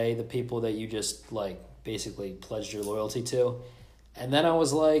betray the people that you just like basically pledged your loyalty to. And then I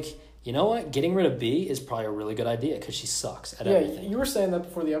was like, you know what? Getting rid of B is probably a really good idea because she sucks at everything. Yeah, you were saying that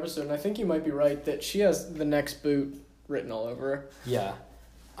before the episode, and I think you might be right that she has the next boot written all over her. Yeah.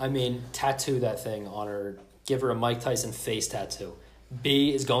 I mean, tattoo that thing on her. Give her a Mike Tyson face tattoo.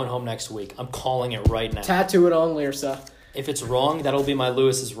 B is going home next week. I'm calling it right now. Tattoo it on Lyrsa. If it's wrong, that'll be my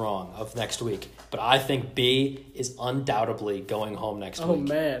Lewis is wrong of next week. But I think B is undoubtedly going home next week. Oh,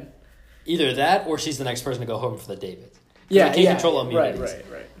 man. Either that or she's the next person to go home for the David. Yeah, I can't control immunities.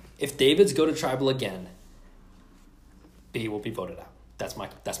 Right. If Davids go to tribal again, B will be voted out. That's my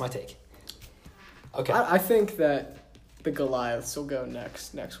take. Okay. I think that the Goliaths will go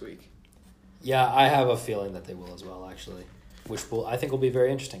next week. Yeah, I have a feeling that they will as well, actually. Which I think will be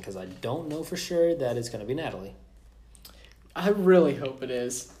very interesting because I don't know for sure that it's going to be Natalie. I really hope it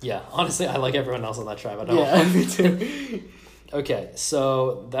is. Yeah, honestly, I like everyone else on that tribe. I don't. Yeah, me too. Okay,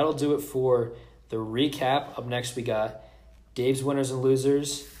 so that'll do it for the recap. Up next, we got Dave's winners and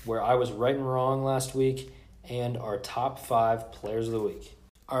losers, where I was right and wrong last week, and our top 5 players of the week.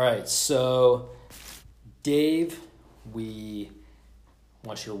 All right, so Dave, we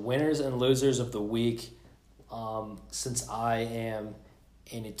want your winners and losers of the week. Since I am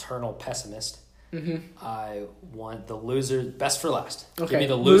an eternal pessimist, I want the loser best for last. Okay. Give me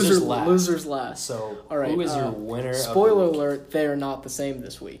the losers last. Losers last. So, all right, who is your winner? Spoiler of the week? alert: they are not the same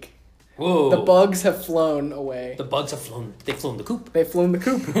this week. Whoa! The bugs have flown away. The bugs have flown. They've flown the coop. They've flown the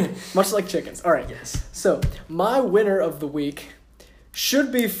coop, much like chickens. All right. Yes. So my winner of the week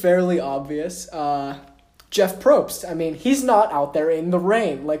should be fairly obvious. Jeff Probst. I mean, he's not out there in the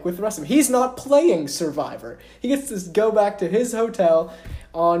rain like with the rest of them. He's not playing Survivor. He gets to go back to his hotel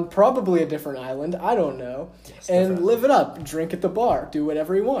on probably a different island, I don't know, Yes, and different. live it up, drink at the bar, do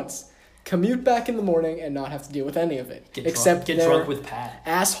whatever he wants. Commute back in the morning and not have to deal with any of it. Get except drunk, their drunk with Pat.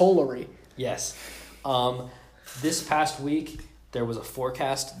 assholery. Yes. This past week, there was a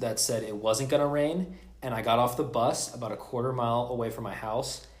forecast that said it wasn't going to rain, and I got off the bus about a quarter mile away from my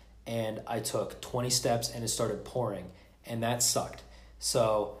house, and I took 20 steps, and it started pouring, and that sucked.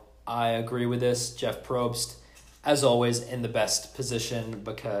 So I agree with this. Jeff Probst, as always, in the best position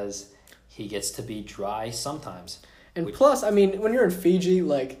because he gets to be dry sometimes. And plus, I mean, when you're in Fiji,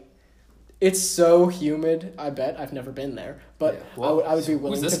 like, it's so humid, I bet. I've never been there, but Yeah. Well, I would be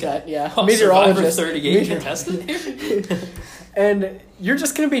willing who's to this guy? bet. Yeah, Oh, meteorologist. Survivor 38 you're tested? And you're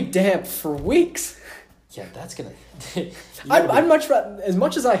just going to be damp for weeks. Yeah, that's going to... I'd much rather, as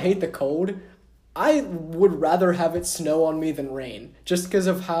much as I hate the cold, I would rather have it snow on me than rain, just because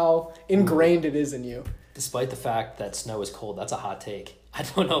of how ingrained it is in you. Despite the fact that snow is cold, that's a hot take. I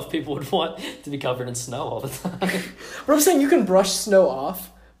don't know if people would want to be covered in snow all the time. But I'm saying you can brush snow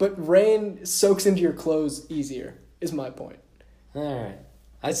off, but rain soaks into your clothes easier, is my point. All right.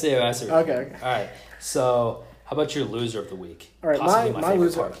 I see. Okay. All right. So, how about your loser of the week? All right, Possibly my favorite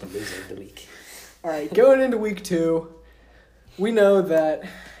loser- part, the loser of the week. All right, going into week 2, we know that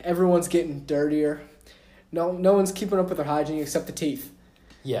everyone's getting dirtier. No one's keeping up with their hygiene except the teeth.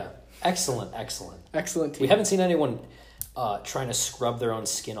 Yeah. Excellent. Excellent teeth. We haven't seen anyone trying to scrub their own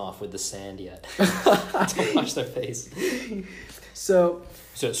skin off with the sand yet. To wash their face. So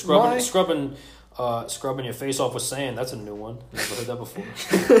scrubbing your face off with sand, that's a new one. Never heard that before.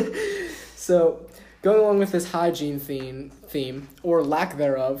 So, going along with this hygiene theme or lack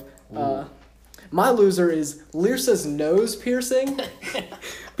thereof, my loser is Lyrsa's nose piercing.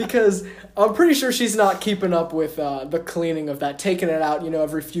 Because I'm pretty sure she's not keeping up with the cleaning of that, taking it out,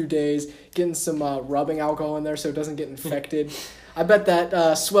 every few days, getting some rubbing alcohol in there so it doesn't get infected. I bet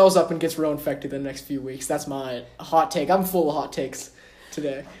that swells up and gets real infected in the next few weeks. That's my hot take. I'm full of hot takes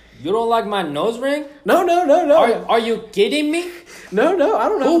today. You don't like my nose ring? No. Are you kidding me? No, I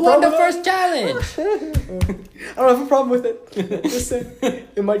don't know. Who won the first challenge? I don't have a problem with it. Just saying,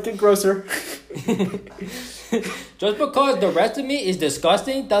 it might get grosser. Just because the rest of me is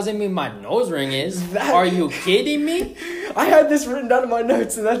disgusting doesn't mean my nose ring is. Are you kidding me? I had this written down in my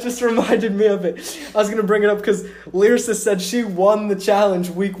notes, and that just reminded me of it. I was going to bring it up because Lyrsa said she won the challenge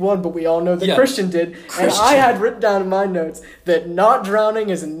week 1, but we all know that Christian did. And I had written down in my notes that not drowning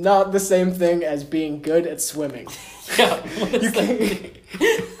is not the same thing as being good at swimming. Yeah,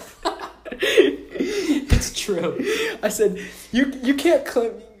 it's true. I said, you can't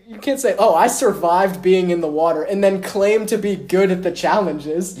claim... You can't say, I survived being in the water and then claim to be good at the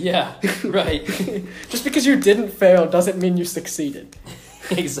challenges. Yeah, right. Just because you didn't fail doesn't mean you succeeded.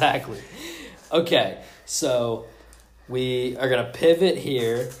 Exactly. Okay, so we are going to pivot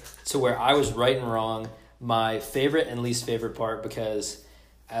here to where I was right and wrong. My favorite and least favorite part, because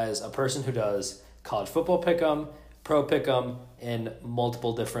as a person who does college football pick'em, pro pick'em in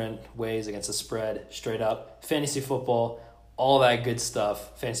multiple different ways against the spread, straight up, fantasy football, all that good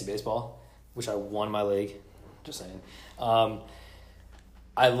stuff, fantasy baseball, which I won my league, just saying.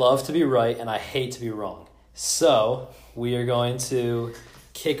 I love to be right, and I hate to be wrong. So we are going to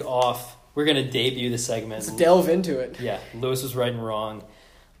kick off. We're going to debut the segment. Let's delve into it. Yeah, Lewis was right and wrong.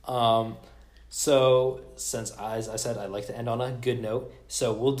 So since, as I said, I like to end on a good note,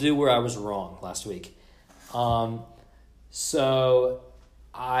 so we'll do where I was wrong last week. So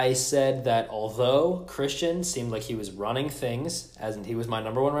I said that although Christian seemed like he was running things, as in he was my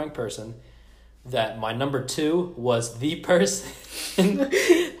number 1 ranked person, that my number 2 was the person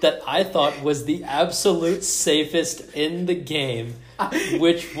that I thought was the absolute safest in the game,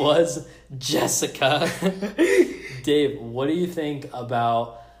 which was Jessica. Dave, what do you think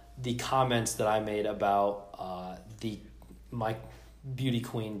about the comments that I made about my beauty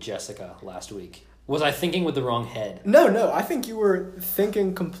queen Jessica last week? Was I thinking with the wrong head? No. I think you were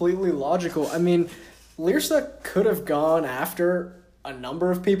thinking completely logical. I mean, Lyrsa could have gone after a number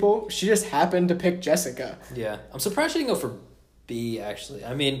of people. She just happened to pick Jessica. Yeah. I'm surprised she didn't go for B, actually.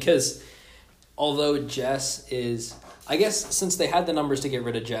 I mean, because although Jess is... I guess since they had the numbers to get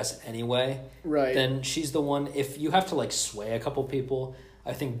rid of Jess anyway, right, then she's the one... If you have to, sway a couple people,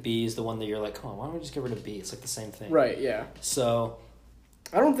 I think B is the one that you're like, come on, why don't we just get rid of B? It's the same thing. Right, yeah. So...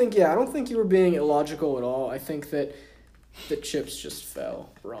 I don't think you were being illogical at all. I think that the chips just fell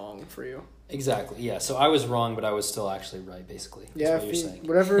wrong for you. Exactly, yeah. So I was wrong, but I was still actually right, basically. That's what you're saying.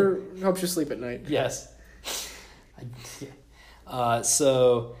 Whatever helps you sleep at night. Yes.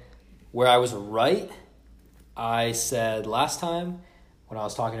 So where I was right, I said last time when I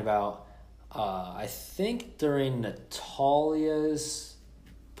was talking about, I think during Natalia's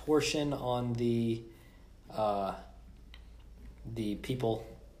portion on the people,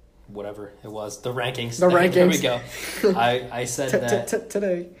 whatever it was, the rankings. The rankings. There we go. I said that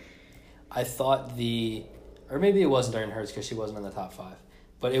today. I thought or maybe it wasn't during hers because she wasn't in the top 5,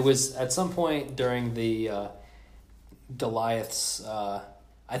 but it was at some point during the Goliath's. I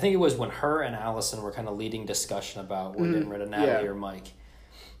think it was when her and Allison were kind of leading discussion about we're getting rid of Natalie or Mike,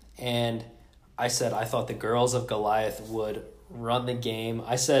 and I said I thought the girls of Goliath would run the game.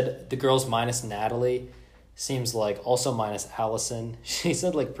 I said the girls minus Natalie. Seems like also minus Allison. She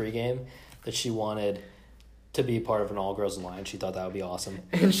said pregame that she wanted to be part of an all-girls alliance. She thought that would be awesome.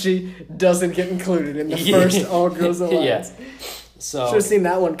 And she doesn't get included in the first all-girls alliance. Yeah. So should have seen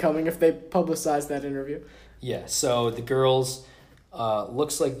that one coming if they publicized that interview. Yeah, so the girls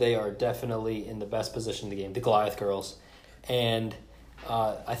looks like they are definitely in the best position in the game, the Goliath girls. And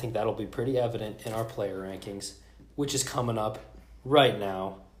I think that'll be pretty evident in our player rankings, which is coming up right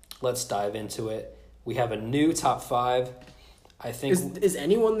now. Let's dive into it. We have a new top 5. I think is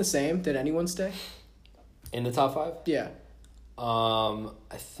anyone the same? Did anyone stay in the top 5? Yeah.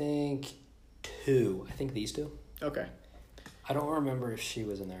 I think 2. I think these 2. Okay. I don't remember if she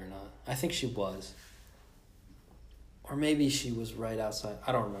was in there or not. I think she was, or maybe she was right outside.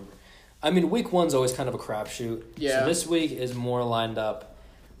 I don't remember. I mean, week 1's always kind of a crapshoot. Yeah. So this week is more lined up,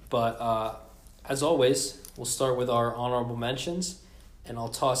 but as always, we'll start with our honorable mentions, and I'll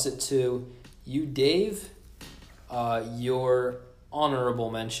toss it to you, Dave. Your honorable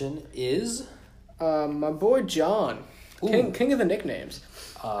mention is my boy John, king of the nicknames.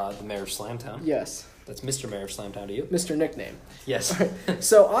 The mayor of Slamtown. Yes. That's Mr. Mayor of Slamtown to you. Mr. Nickname. Yes.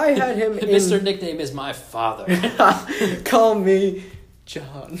 So I had him in... Mr. Nickname is my father. Call me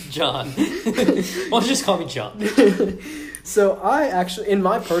John. John. Why don't you just call me John? So I actually, in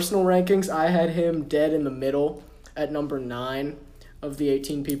my personal rankings, I had him dead in the middle at number 9 of the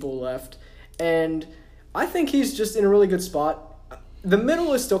 18 people left. And I think he's just in a really good spot. The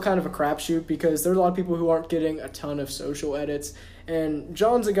middle is still kind of a crapshoot because there's a lot of people who aren't getting a ton of social edits. And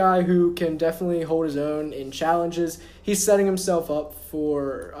John's a guy who can definitely hold his own in challenges. He's setting himself up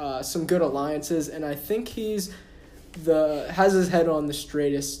for some good alliances. And I think he's has his head on the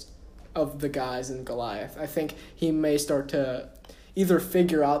straightest of the guys in Goliath. I think he may start to either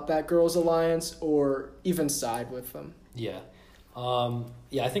figure out that girl's alliance or even side with them. Yeah.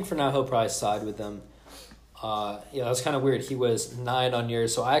 I think for now he'll probably side with them. That's kind of weird. He was 9 on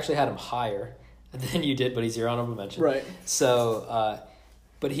yours, so I actually had him higher than you did, but he's your honorable mention. Right. So,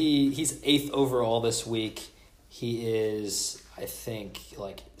 but he's 8th overall this week. He is, I think,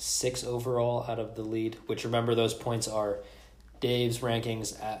 like 6 overall out of the lead, which remember those points are Dave's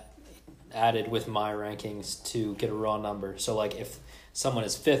rankings added with my rankings to get a raw number. So, like, if someone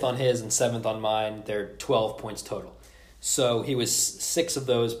is 5th on his and 7th on mine, they're 12 points total. So he was 6 of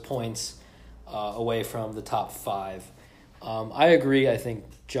those points away from the top 5. I agree. I think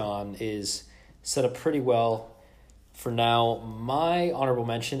John is set up pretty well for now. My honorable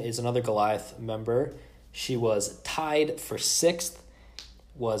mention is another Goliath member. She was tied for 6th,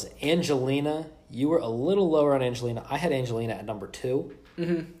 was Angelina. You were a little lower on Angelina. I had Angelina at number 2.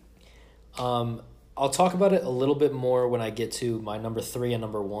 Mm-hmm. I'll talk about it a little bit more when I get to my number 3 and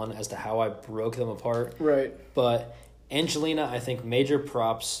number 1 as to how I broke them apart. Right. But Angelina, I think major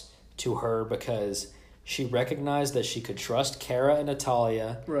props to her because she recognized that she could trust Kara and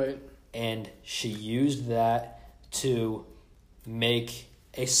Natalia. Right. And she used that to make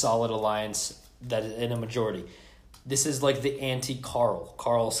a solid alliance that is in a majority. This is like the anti-Carl.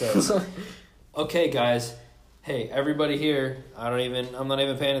 Carl says, okay, guys, hey, everybody here, I'm not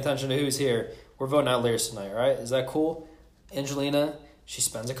even paying attention to who's here. We're voting out Lyris tonight, all right? Is that cool? Angelina, she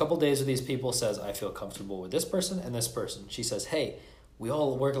spends a couple days with these people, says, I feel comfortable with this person and this person. She says, hey, we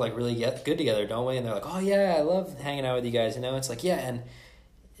all work like really good together, don't we? And they're like, oh, yeah, I love hanging out with you guys. It's like, yeah, and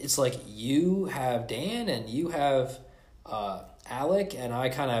it's like you have Dan and you have Alec and I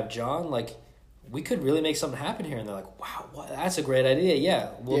kind of have John. Like, we could really make something happen here. And they're like, wow, that's a great idea. Yeah,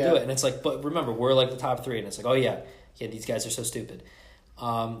 we'll do it. And it's like, but remember, we're like the top 3. And it's like, oh, yeah, these guys are so stupid.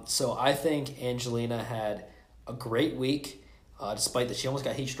 So I think Angelina had a great week. Despite that she almost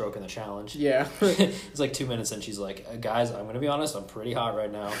got heat stroke in the challenge. Yeah. It's like 2 minutes and she's like, guys, I'm going to be honest, I'm pretty hot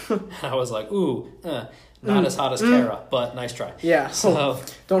right now. And I was like, not as hot as Kara, but nice try. Yeah. So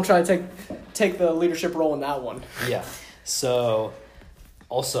don't try to take the leadership role in that one. Yeah. So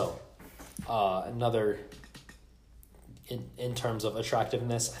also, another, in terms of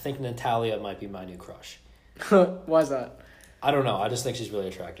attractiveness, I think Natalia might be my new crush. Why is that? I don't know. I just think she's really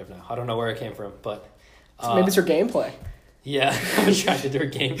attractive now. I don't know where it came from, but... maybe it's her gameplay. Yeah, I'm attracted to her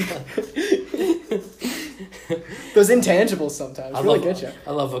gameplay. Those intangibles sometimes really get you.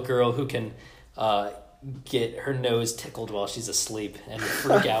 I love a girl who can get her nose tickled while she's asleep and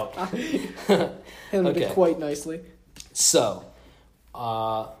freak out. Handled it quite nicely. So,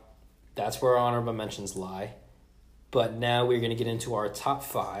 that's where our honorable mentions lie. But now we're going to get into our top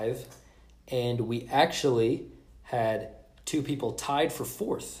 5. And we actually had 2 people tied for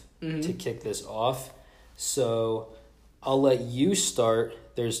 4th to kick this off. So... I'll let you start.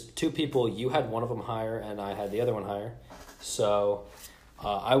 There's 2 people. You had one of them higher, and I had the other one higher. So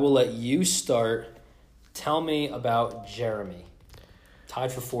I will let you start. Tell me about Jeremy.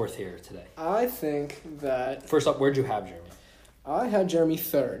 Tied for 4th here today. I think that... First up, where'd you have Jeremy? I had Jeremy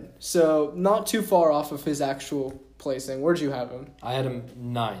 3rd. So not too far off of his actual placing. Where'd you have him? I had him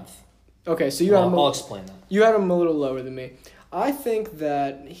 9th. Okay, so you had him... I'll explain that. You had him a little lower than me. I think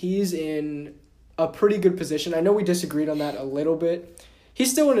that he's in... a pretty good position. I know we disagreed on that a little bit. He's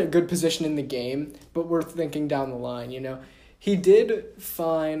still in a good position in the game, but we're thinking down the line, He did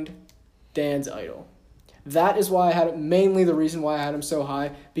find Dan's idol. That is why I had him, mainly the reason why I had him so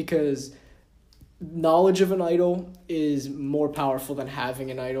high, because knowledge of an idol is more powerful than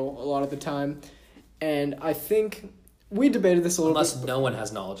having an idol a lot of the time. And I think we debated this a little bit. Unless no one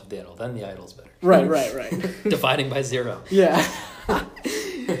has knowledge of the idol, then the idol's better. Right. Dividing by 0. Yeah.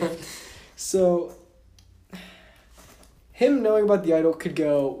 So, him knowing about the idol could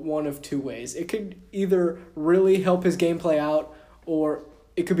go one of 2 ways. It could either really help his gameplay out, or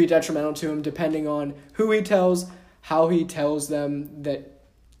it could be detrimental to him depending on who he tells, how he tells them that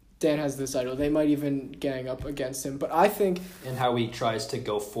Dan has this idol. They might even gang up against him. But I think... And how he tries to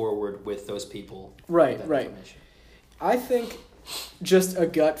go forward with those people. Right. I think just a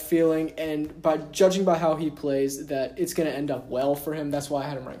gut feeling, and by judging by how he plays, that it's going to end up well for him. That's why I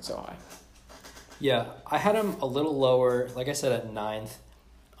had him ranked so high. Yeah, I had him a little lower, like I said, at 9th.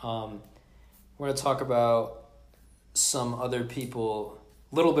 We're going to talk about some other people.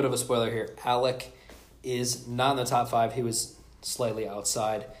 Little bit of a spoiler here. Alec is not in the top 5. He was slightly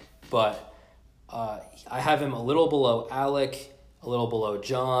outside. But I have him a little below Alec, a little below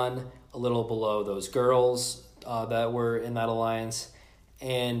John, a little below those girls that were in that alliance.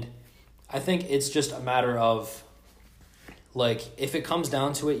 And I think it's just a matter of, like, if it comes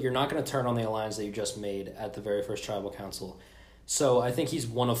down to it, you're not going to turn on the alliance that you just made at the very first tribal council. So I think he's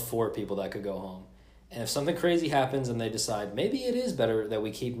one of 4 people that could go home. And if something crazy happens and they decide maybe it is better that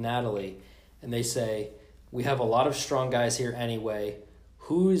we keep Natalie, and they say, we have a lot of strong guys here anyway,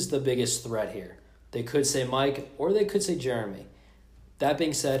 who's the biggest threat here? They could say Mike, or they could say Jeremy. That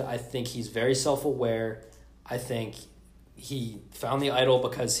being said, I think he's very self-aware. I think he found the idol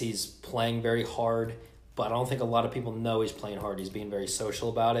because he's playing very hard, but I don't think a lot of people know he's playing hard. He's being very social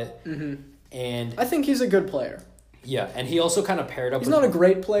about it. Mm-hmm. And I think he's a good player. Yeah, and he also kind of paired up He's with... not a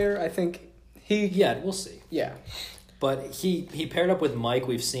great player. I think he... Yeah, we'll see. Yeah. But he paired up with Mike.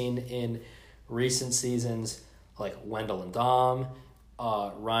 We've seen in recent seasons, like Wendell and Dom,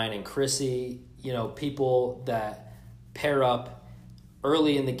 Ryan and Chrissy, people that pair up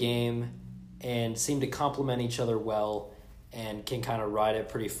early in the game and seem to complement each other well and can kind of ride it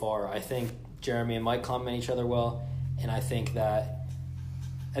pretty far. I think Jeremy and Mike complement each other well, and I think that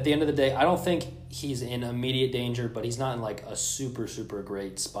at the end of the day, I don't think he's in immediate danger, but he's not in like a super, super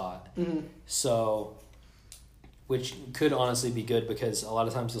great spot. Mm-hmm. So, which could honestly be good because a lot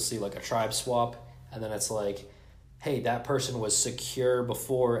of times you'll see like a tribe swap, and then it's like, hey, that person was secure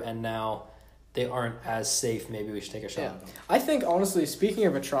before and now they aren't as safe. Maybe we should take a shot at them. I think, honestly, speaking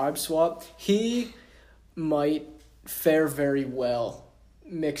of a tribe swap, he might fare very well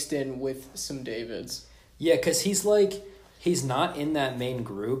mixed in with some Davids. Yeah, because he's not in that main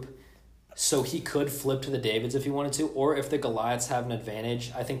group, so he could flip to the Davids if he wanted to, or if the Goliaths have an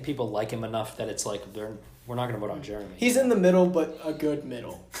advantage, I think people like him enough that it's like we're not going to vote on Jeremy. He's in the middle, but a good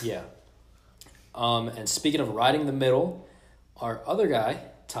middle. Yeah. And speaking of riding the middle, our other guy,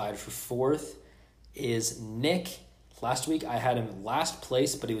 tied for 4th, is Nick. Last week I had him last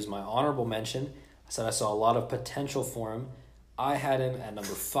place, but he was my honorable mention. I said I saw a lot of potential for him. I had him at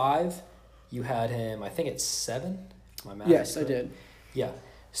number 5. You had him, I think, at 7. My math Yes, I did. Yeah.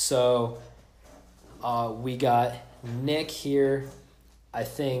 So we got Nick here. I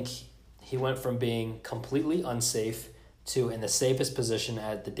think he went from being completely unsafe to in the safest position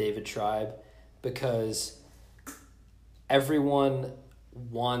at the David tribe because everyone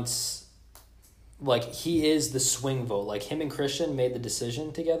wants, like, he is the swing vote. Like, him and Christian made the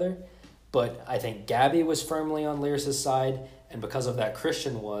decision together, but I think Gabby was firmly on Lyris' side, and because of that,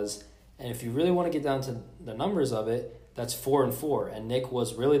 Christian was. And if you really want to get down to the numbers of it, that's 4 and 4, and Nick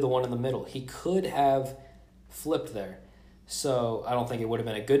was really the one in the middle. He could have flipped there. So I don't think it would have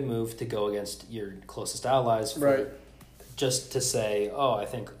been a good move to go against your closest allies. Right. Just to say, oh, I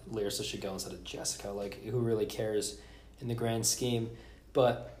think Lyris should go instead of Jessica. Like, who really cares in the grand scheme?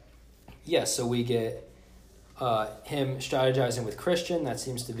 But, yeah, so we get him strategizing with Christian. That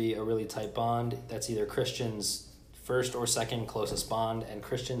seems to be a really tight bond. That's either Christian's first or second closest bond, and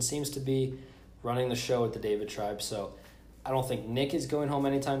Christian seems to be running the show at the David tribe. So I don't think Nick is going home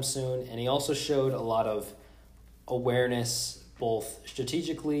anytime soon. And he also showed a lot of awareness, both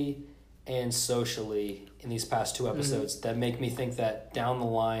strategically and socially, in these past 2 episodes that make me think that down the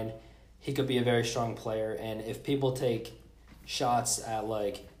line he could be a very strong player. And if people take shots at,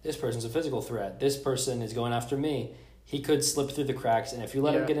 like, this person's a physical threat, this person is going after me, he could slip through the cracks. And if you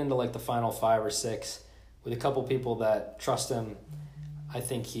let him get into like the final 5 or 6 with a couple people that trust him, I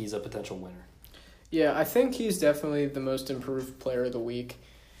think he's a potential winner. Yeah, I think he's definitely the most improved player of the week.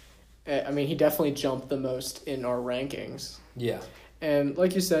 I mean, he definitely jumped the most in our rankings. Yeah. And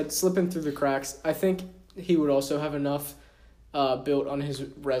like you said, slipping through the cracks, I think he would also have enough built on his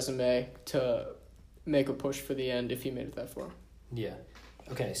resume to make a push for the end if he made it that far. Yeah.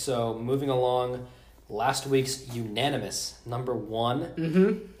 Okay, so moving along, last week's unanimous number 1.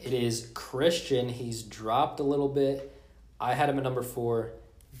 Mm-hmm. It is Christian. He's dropped a little bit. I had him at number 4.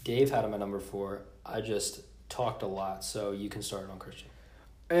 Dave had him at number 4. I just talked a lot, so you can start on Christian.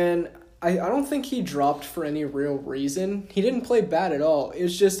 And I don't think he dropped for any real reason. He didn't play bad at all. It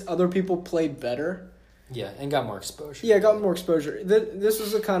was just other people played better. Yeah, and got more exposure. Yeah, got more exposure. This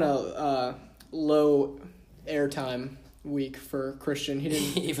was a kind of low airtime week for Christian. He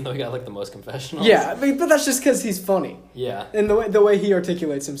didn't. Even though he got like the most confessionals. Yeah, but that's just because he's funny. Yeah. And the way he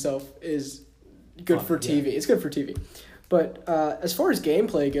articulates himself is good Fun, for TV. yeah. It's good for TV. But as far as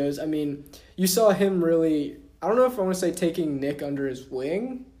gameplay goes, I mean, you saw him really, I don't know if I want to say taking Nick under his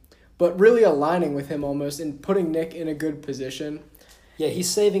wing, but really aligning with him almost and putting Nick in a good position. Yeah, he's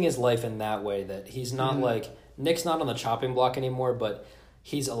saving his life in that way that he's not Nick's not on the chopping block anymore, but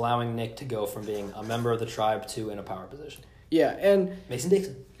he's allowing Nick to go from being a member of the tribe to in a power position. Yeah, and Mason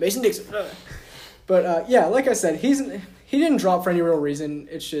Dixon. But yeah, like I said, he didn't drop for any real reason.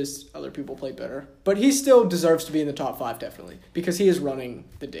 It's just other people played better. But he still deserves to be in the top 5, definitely, because he is running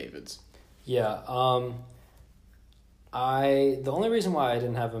the Davids. Yeah, the only reason why I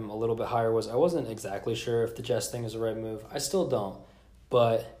didn't have him a little bit higher was I wasn't exactly sure if the Jess thing is the right move. I still don't.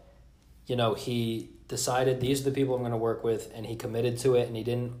 But, he decided these are the people I'm going to work with, and he committed to it, and he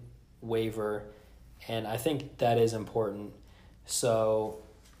didn't waver. And I think that is important. So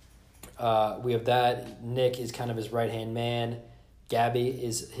we have that. Nick is kind of his right-hand man. Gabby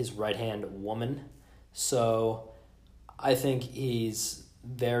is his right-hand woman. So I think he's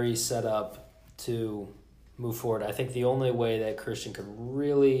very set up to move forward. I think the only way that Christian could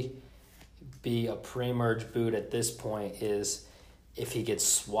really be a pre-merge boot at this point is if he gets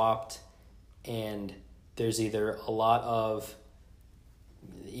swapped and there's either Goliaths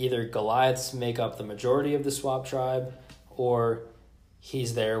make up the majority of the swap tribe, or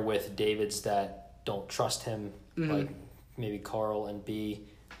he's there with Davids that don't trust him, like maybe Carl and B.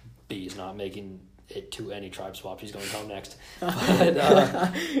 B's not making it to any tribe swap. He's going home next.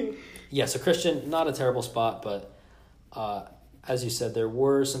 But, yeah, so Christian, not a terrible spot, but as you said, there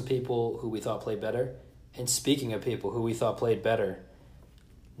were some people who we thought played better. And speaking of people who we thought played better,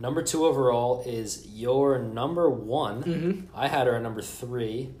 number 2 overall is your number 1. Mm-hmm. I had her at number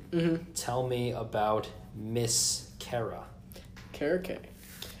 3. Mm-hmm. Tell me about Miss Kara. Kara K.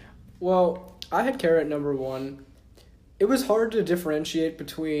 Well, I had Kara at number 1. It was hard to differentiate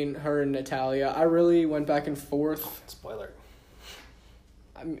between her and Natalia. I really went back and forth. Spoiler.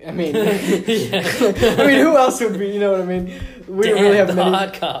 I mean, who else would be? You know what I mean? We Dan, really have the many.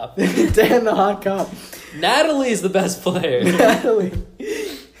 hot cop. Dan, the hot cop. Natalie's the best player.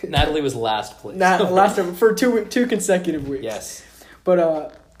 Natalie was last place. Last for two consecutive weeks. Yes.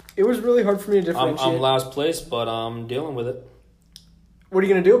 But it was really hard for me to differentiate. I'm last place, but I'm dealing with it. What are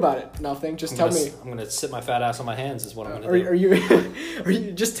you gonna do about it? Nothing. Just tell me. I'm gonna sit my fat ass on my hands. Is what I'm gonna do. Are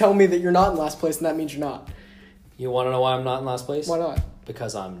you just tell me that you're not in last place, and that means you're not. You want to know why I'm not in last place? Why not?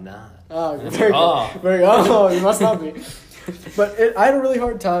 Because I'm not. Oh, very good. Very good. Oh, you must not be. But I had a really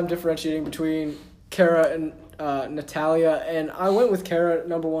hard time differentiating between Kara and Natalia, and I went with Kara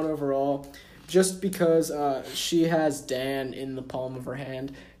number 1 overall just because she has Dan in the palm of her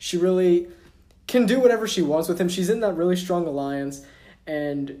hand. She really can do whatever she wants with him. She's in that really strong alliance,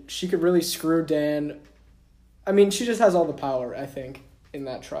 and she could really screw Dan. I mean, she just has all the power, I think, in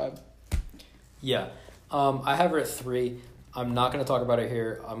that tribe. Yeah. I have her at 3. I'm not going to talk about her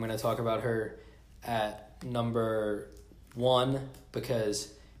here. I'm going to talk about her at number 1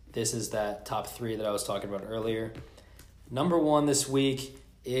 because this is that top 3 that I was talking about earlier. Number 1 this week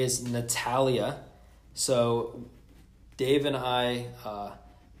is Natalia. So Dave and I,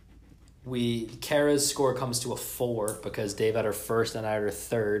 Kara's score comes to a 4 because Dave had her first and I had her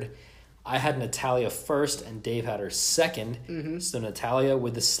third. I had Natalia first and Dave had her second. Mm-hmm. So Natalia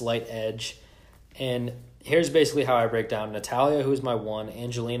with the slight edge. And here's basically how I break down. Natalia, who's my 1,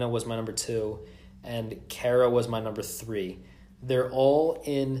 Angelina was my number 2, and Kara was my number 3. They're all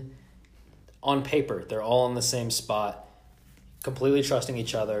on paper, they're all in the same spot, completely trusting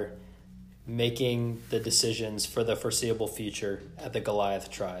each other, making the decisions for the foreseeable future at the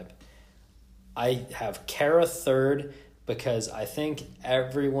Goliath tribe. I have Kara third because I think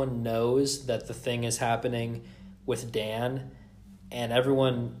everyone knows that the thing is happening with Dan, and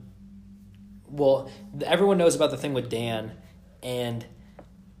everyone knows about the thing with Dan, and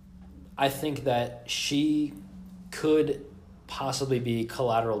I think that she could possibly be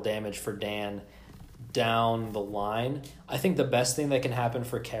collateral damage for Dan down the line. I think the best thing that can happen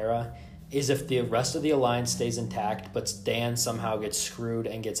for Kara is if the rest of the alliance stays intact, but Dan somehow gets screwed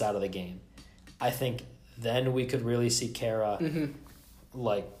and gets out of the game. I think then we could really see Kara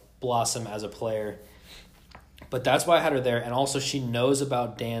blossom as a player. But that's why I had her there, and also she knows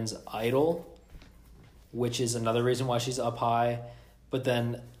about Dan's idol, which is another reason why she's up high. But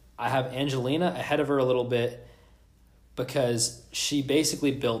then I have Angelina ahead of her a little bit because she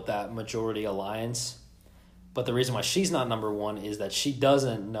basically built that majority alliance. But the reason why she's not number 1 is that she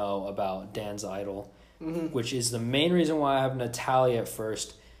doesn't know about Dan's idol, which is the main reason why I have Natalia at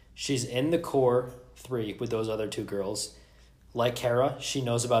first. She's in the core 3 with those other 2 girls. Like Kara, she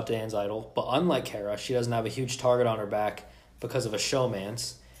knows about Dan's idol, but unlike Kara, she doesn't have a huge target on her back because of a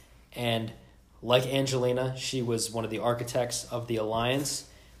showman's. And like Angelina, she was one of the architects of the alliance,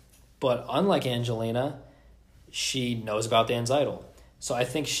 but unlike Angelina, she knows about Dan's idol. So I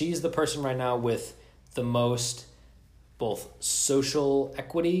think she's the person right now with the most both social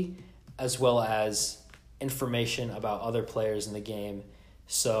equity as well as information about other players in the game.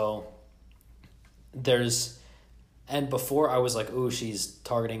 So and before I was like, ooh, she's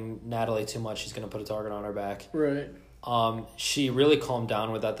targeting Natalie too much. She's going to put a target on her back. Right. She really calmed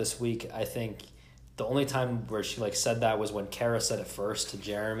down with that this week. I think the only time where she said that was when Kara said it first to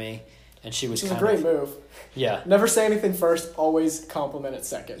Jeremy, and she was Which is a great move. Yeah. Never say anything first, always compliment it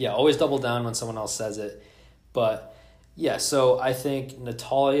second. Yeah, always double down when someone else says it. But yeah, so I think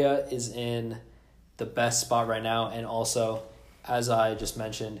Natalia is in the best spot right now, and also, as I just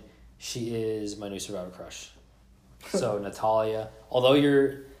mentioned, she is my new Survivor crush. So Natalia, although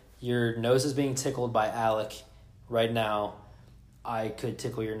your nose is being tickled by Alec right now, I could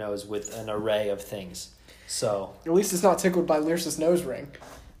tickle your nose with an array of things. So at least it's not tickled by Lyrsa's nose ring.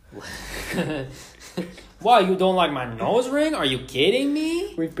 Why, you don't like my nose ring? Are you kidding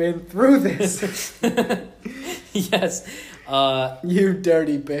me? We've been through this. Yes. You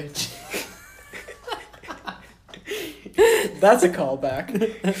dirty bitch. That's a callback.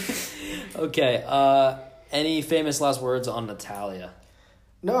 Okay. Any famous last words on Natalia?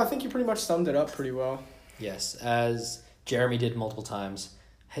 No, I think you pretty much summed it up pretty well. Yes, as Jeremy did multiple times.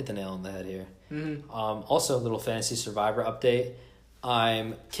 Hit the nail on the head here. Mm-hmm. Also, a little Fantasy Survivor update.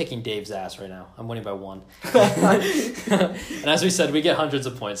 I'm kicking Dave's ass right now. I'm winning by 1. And as we said, we get hundreds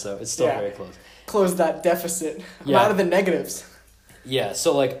of points, so it's still very close. Close that deficit. I'm Yeah. out of the negatives. Yeah,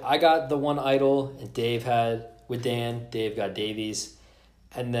 so I got the one idol, and Dave had with Dan. Dave got Davies,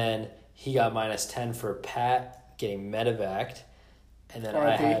 and then he got -10 for Pat getting medevaced, and then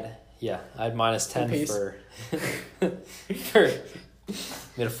I had -10 for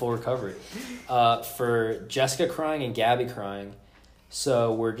made a full recovery for Jessica crying and Gabby crying.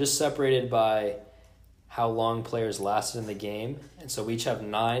 So we're just separated by how long players lasted in the game, and so we each have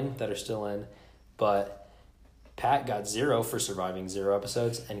 9 that are still in, but Pat got 0 for surviving 0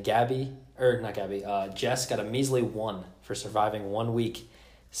 episodes, and Jess got a measly 1 for surviving 1 week.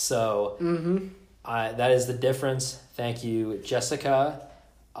 So that is the difference. Thank you, Jessica.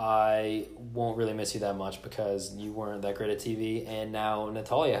 I won't really miss you that much because you weren't that great at TV, and now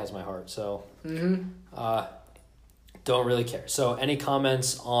Natalia has my heart. So don't really care. So any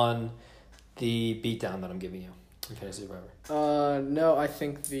comments on the beatdown that I'm giving you in Fantasy Survivor? No, I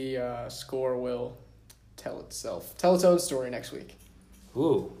think the score will tell its own story next week.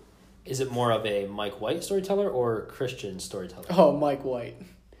 Ooh. Is it more of a Mike White storyteller or Christian storyteller? Oh, Mike White.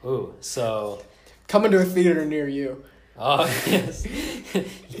 Ooh, so... Coming to a theater near you. Oh, yes. You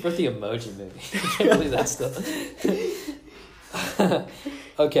wrote the Emoji Movie. I can't believe that still.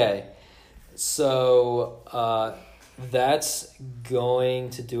 Okay. So, that's going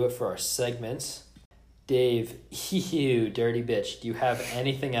to do it for our segments. Dave, you dirty bitch, do you have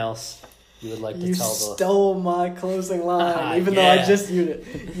anything else you would like to You tell the... stole my closing line, even though I just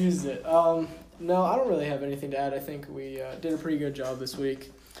used it. No, I don't really have anything to add. I think we did a pretty good job this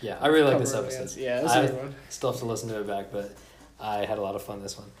week. Yeah, I really like this episode. Yeah, this is a good one. Still have to listen to it back, but I had a lot of fun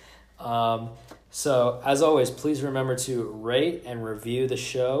this one. So, as always, please remember to rate and review the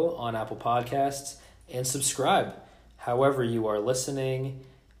show on Apple Podcasts and subscribe however you are listening.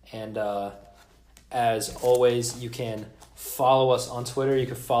 And as always, you can follow us on Twitter. You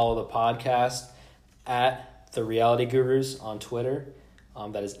can follow the podcast at The Reality Gurus on Twitter.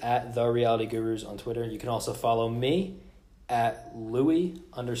 That is at The Reality Gurus on Twitter. You can also follow me at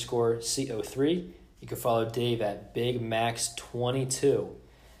Louis_CO3. You can follow Dave at BigMax22.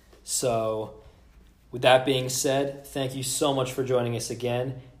 So, with that being said, thank you so much for joining us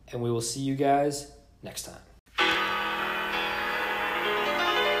again, and we will see you guys next time.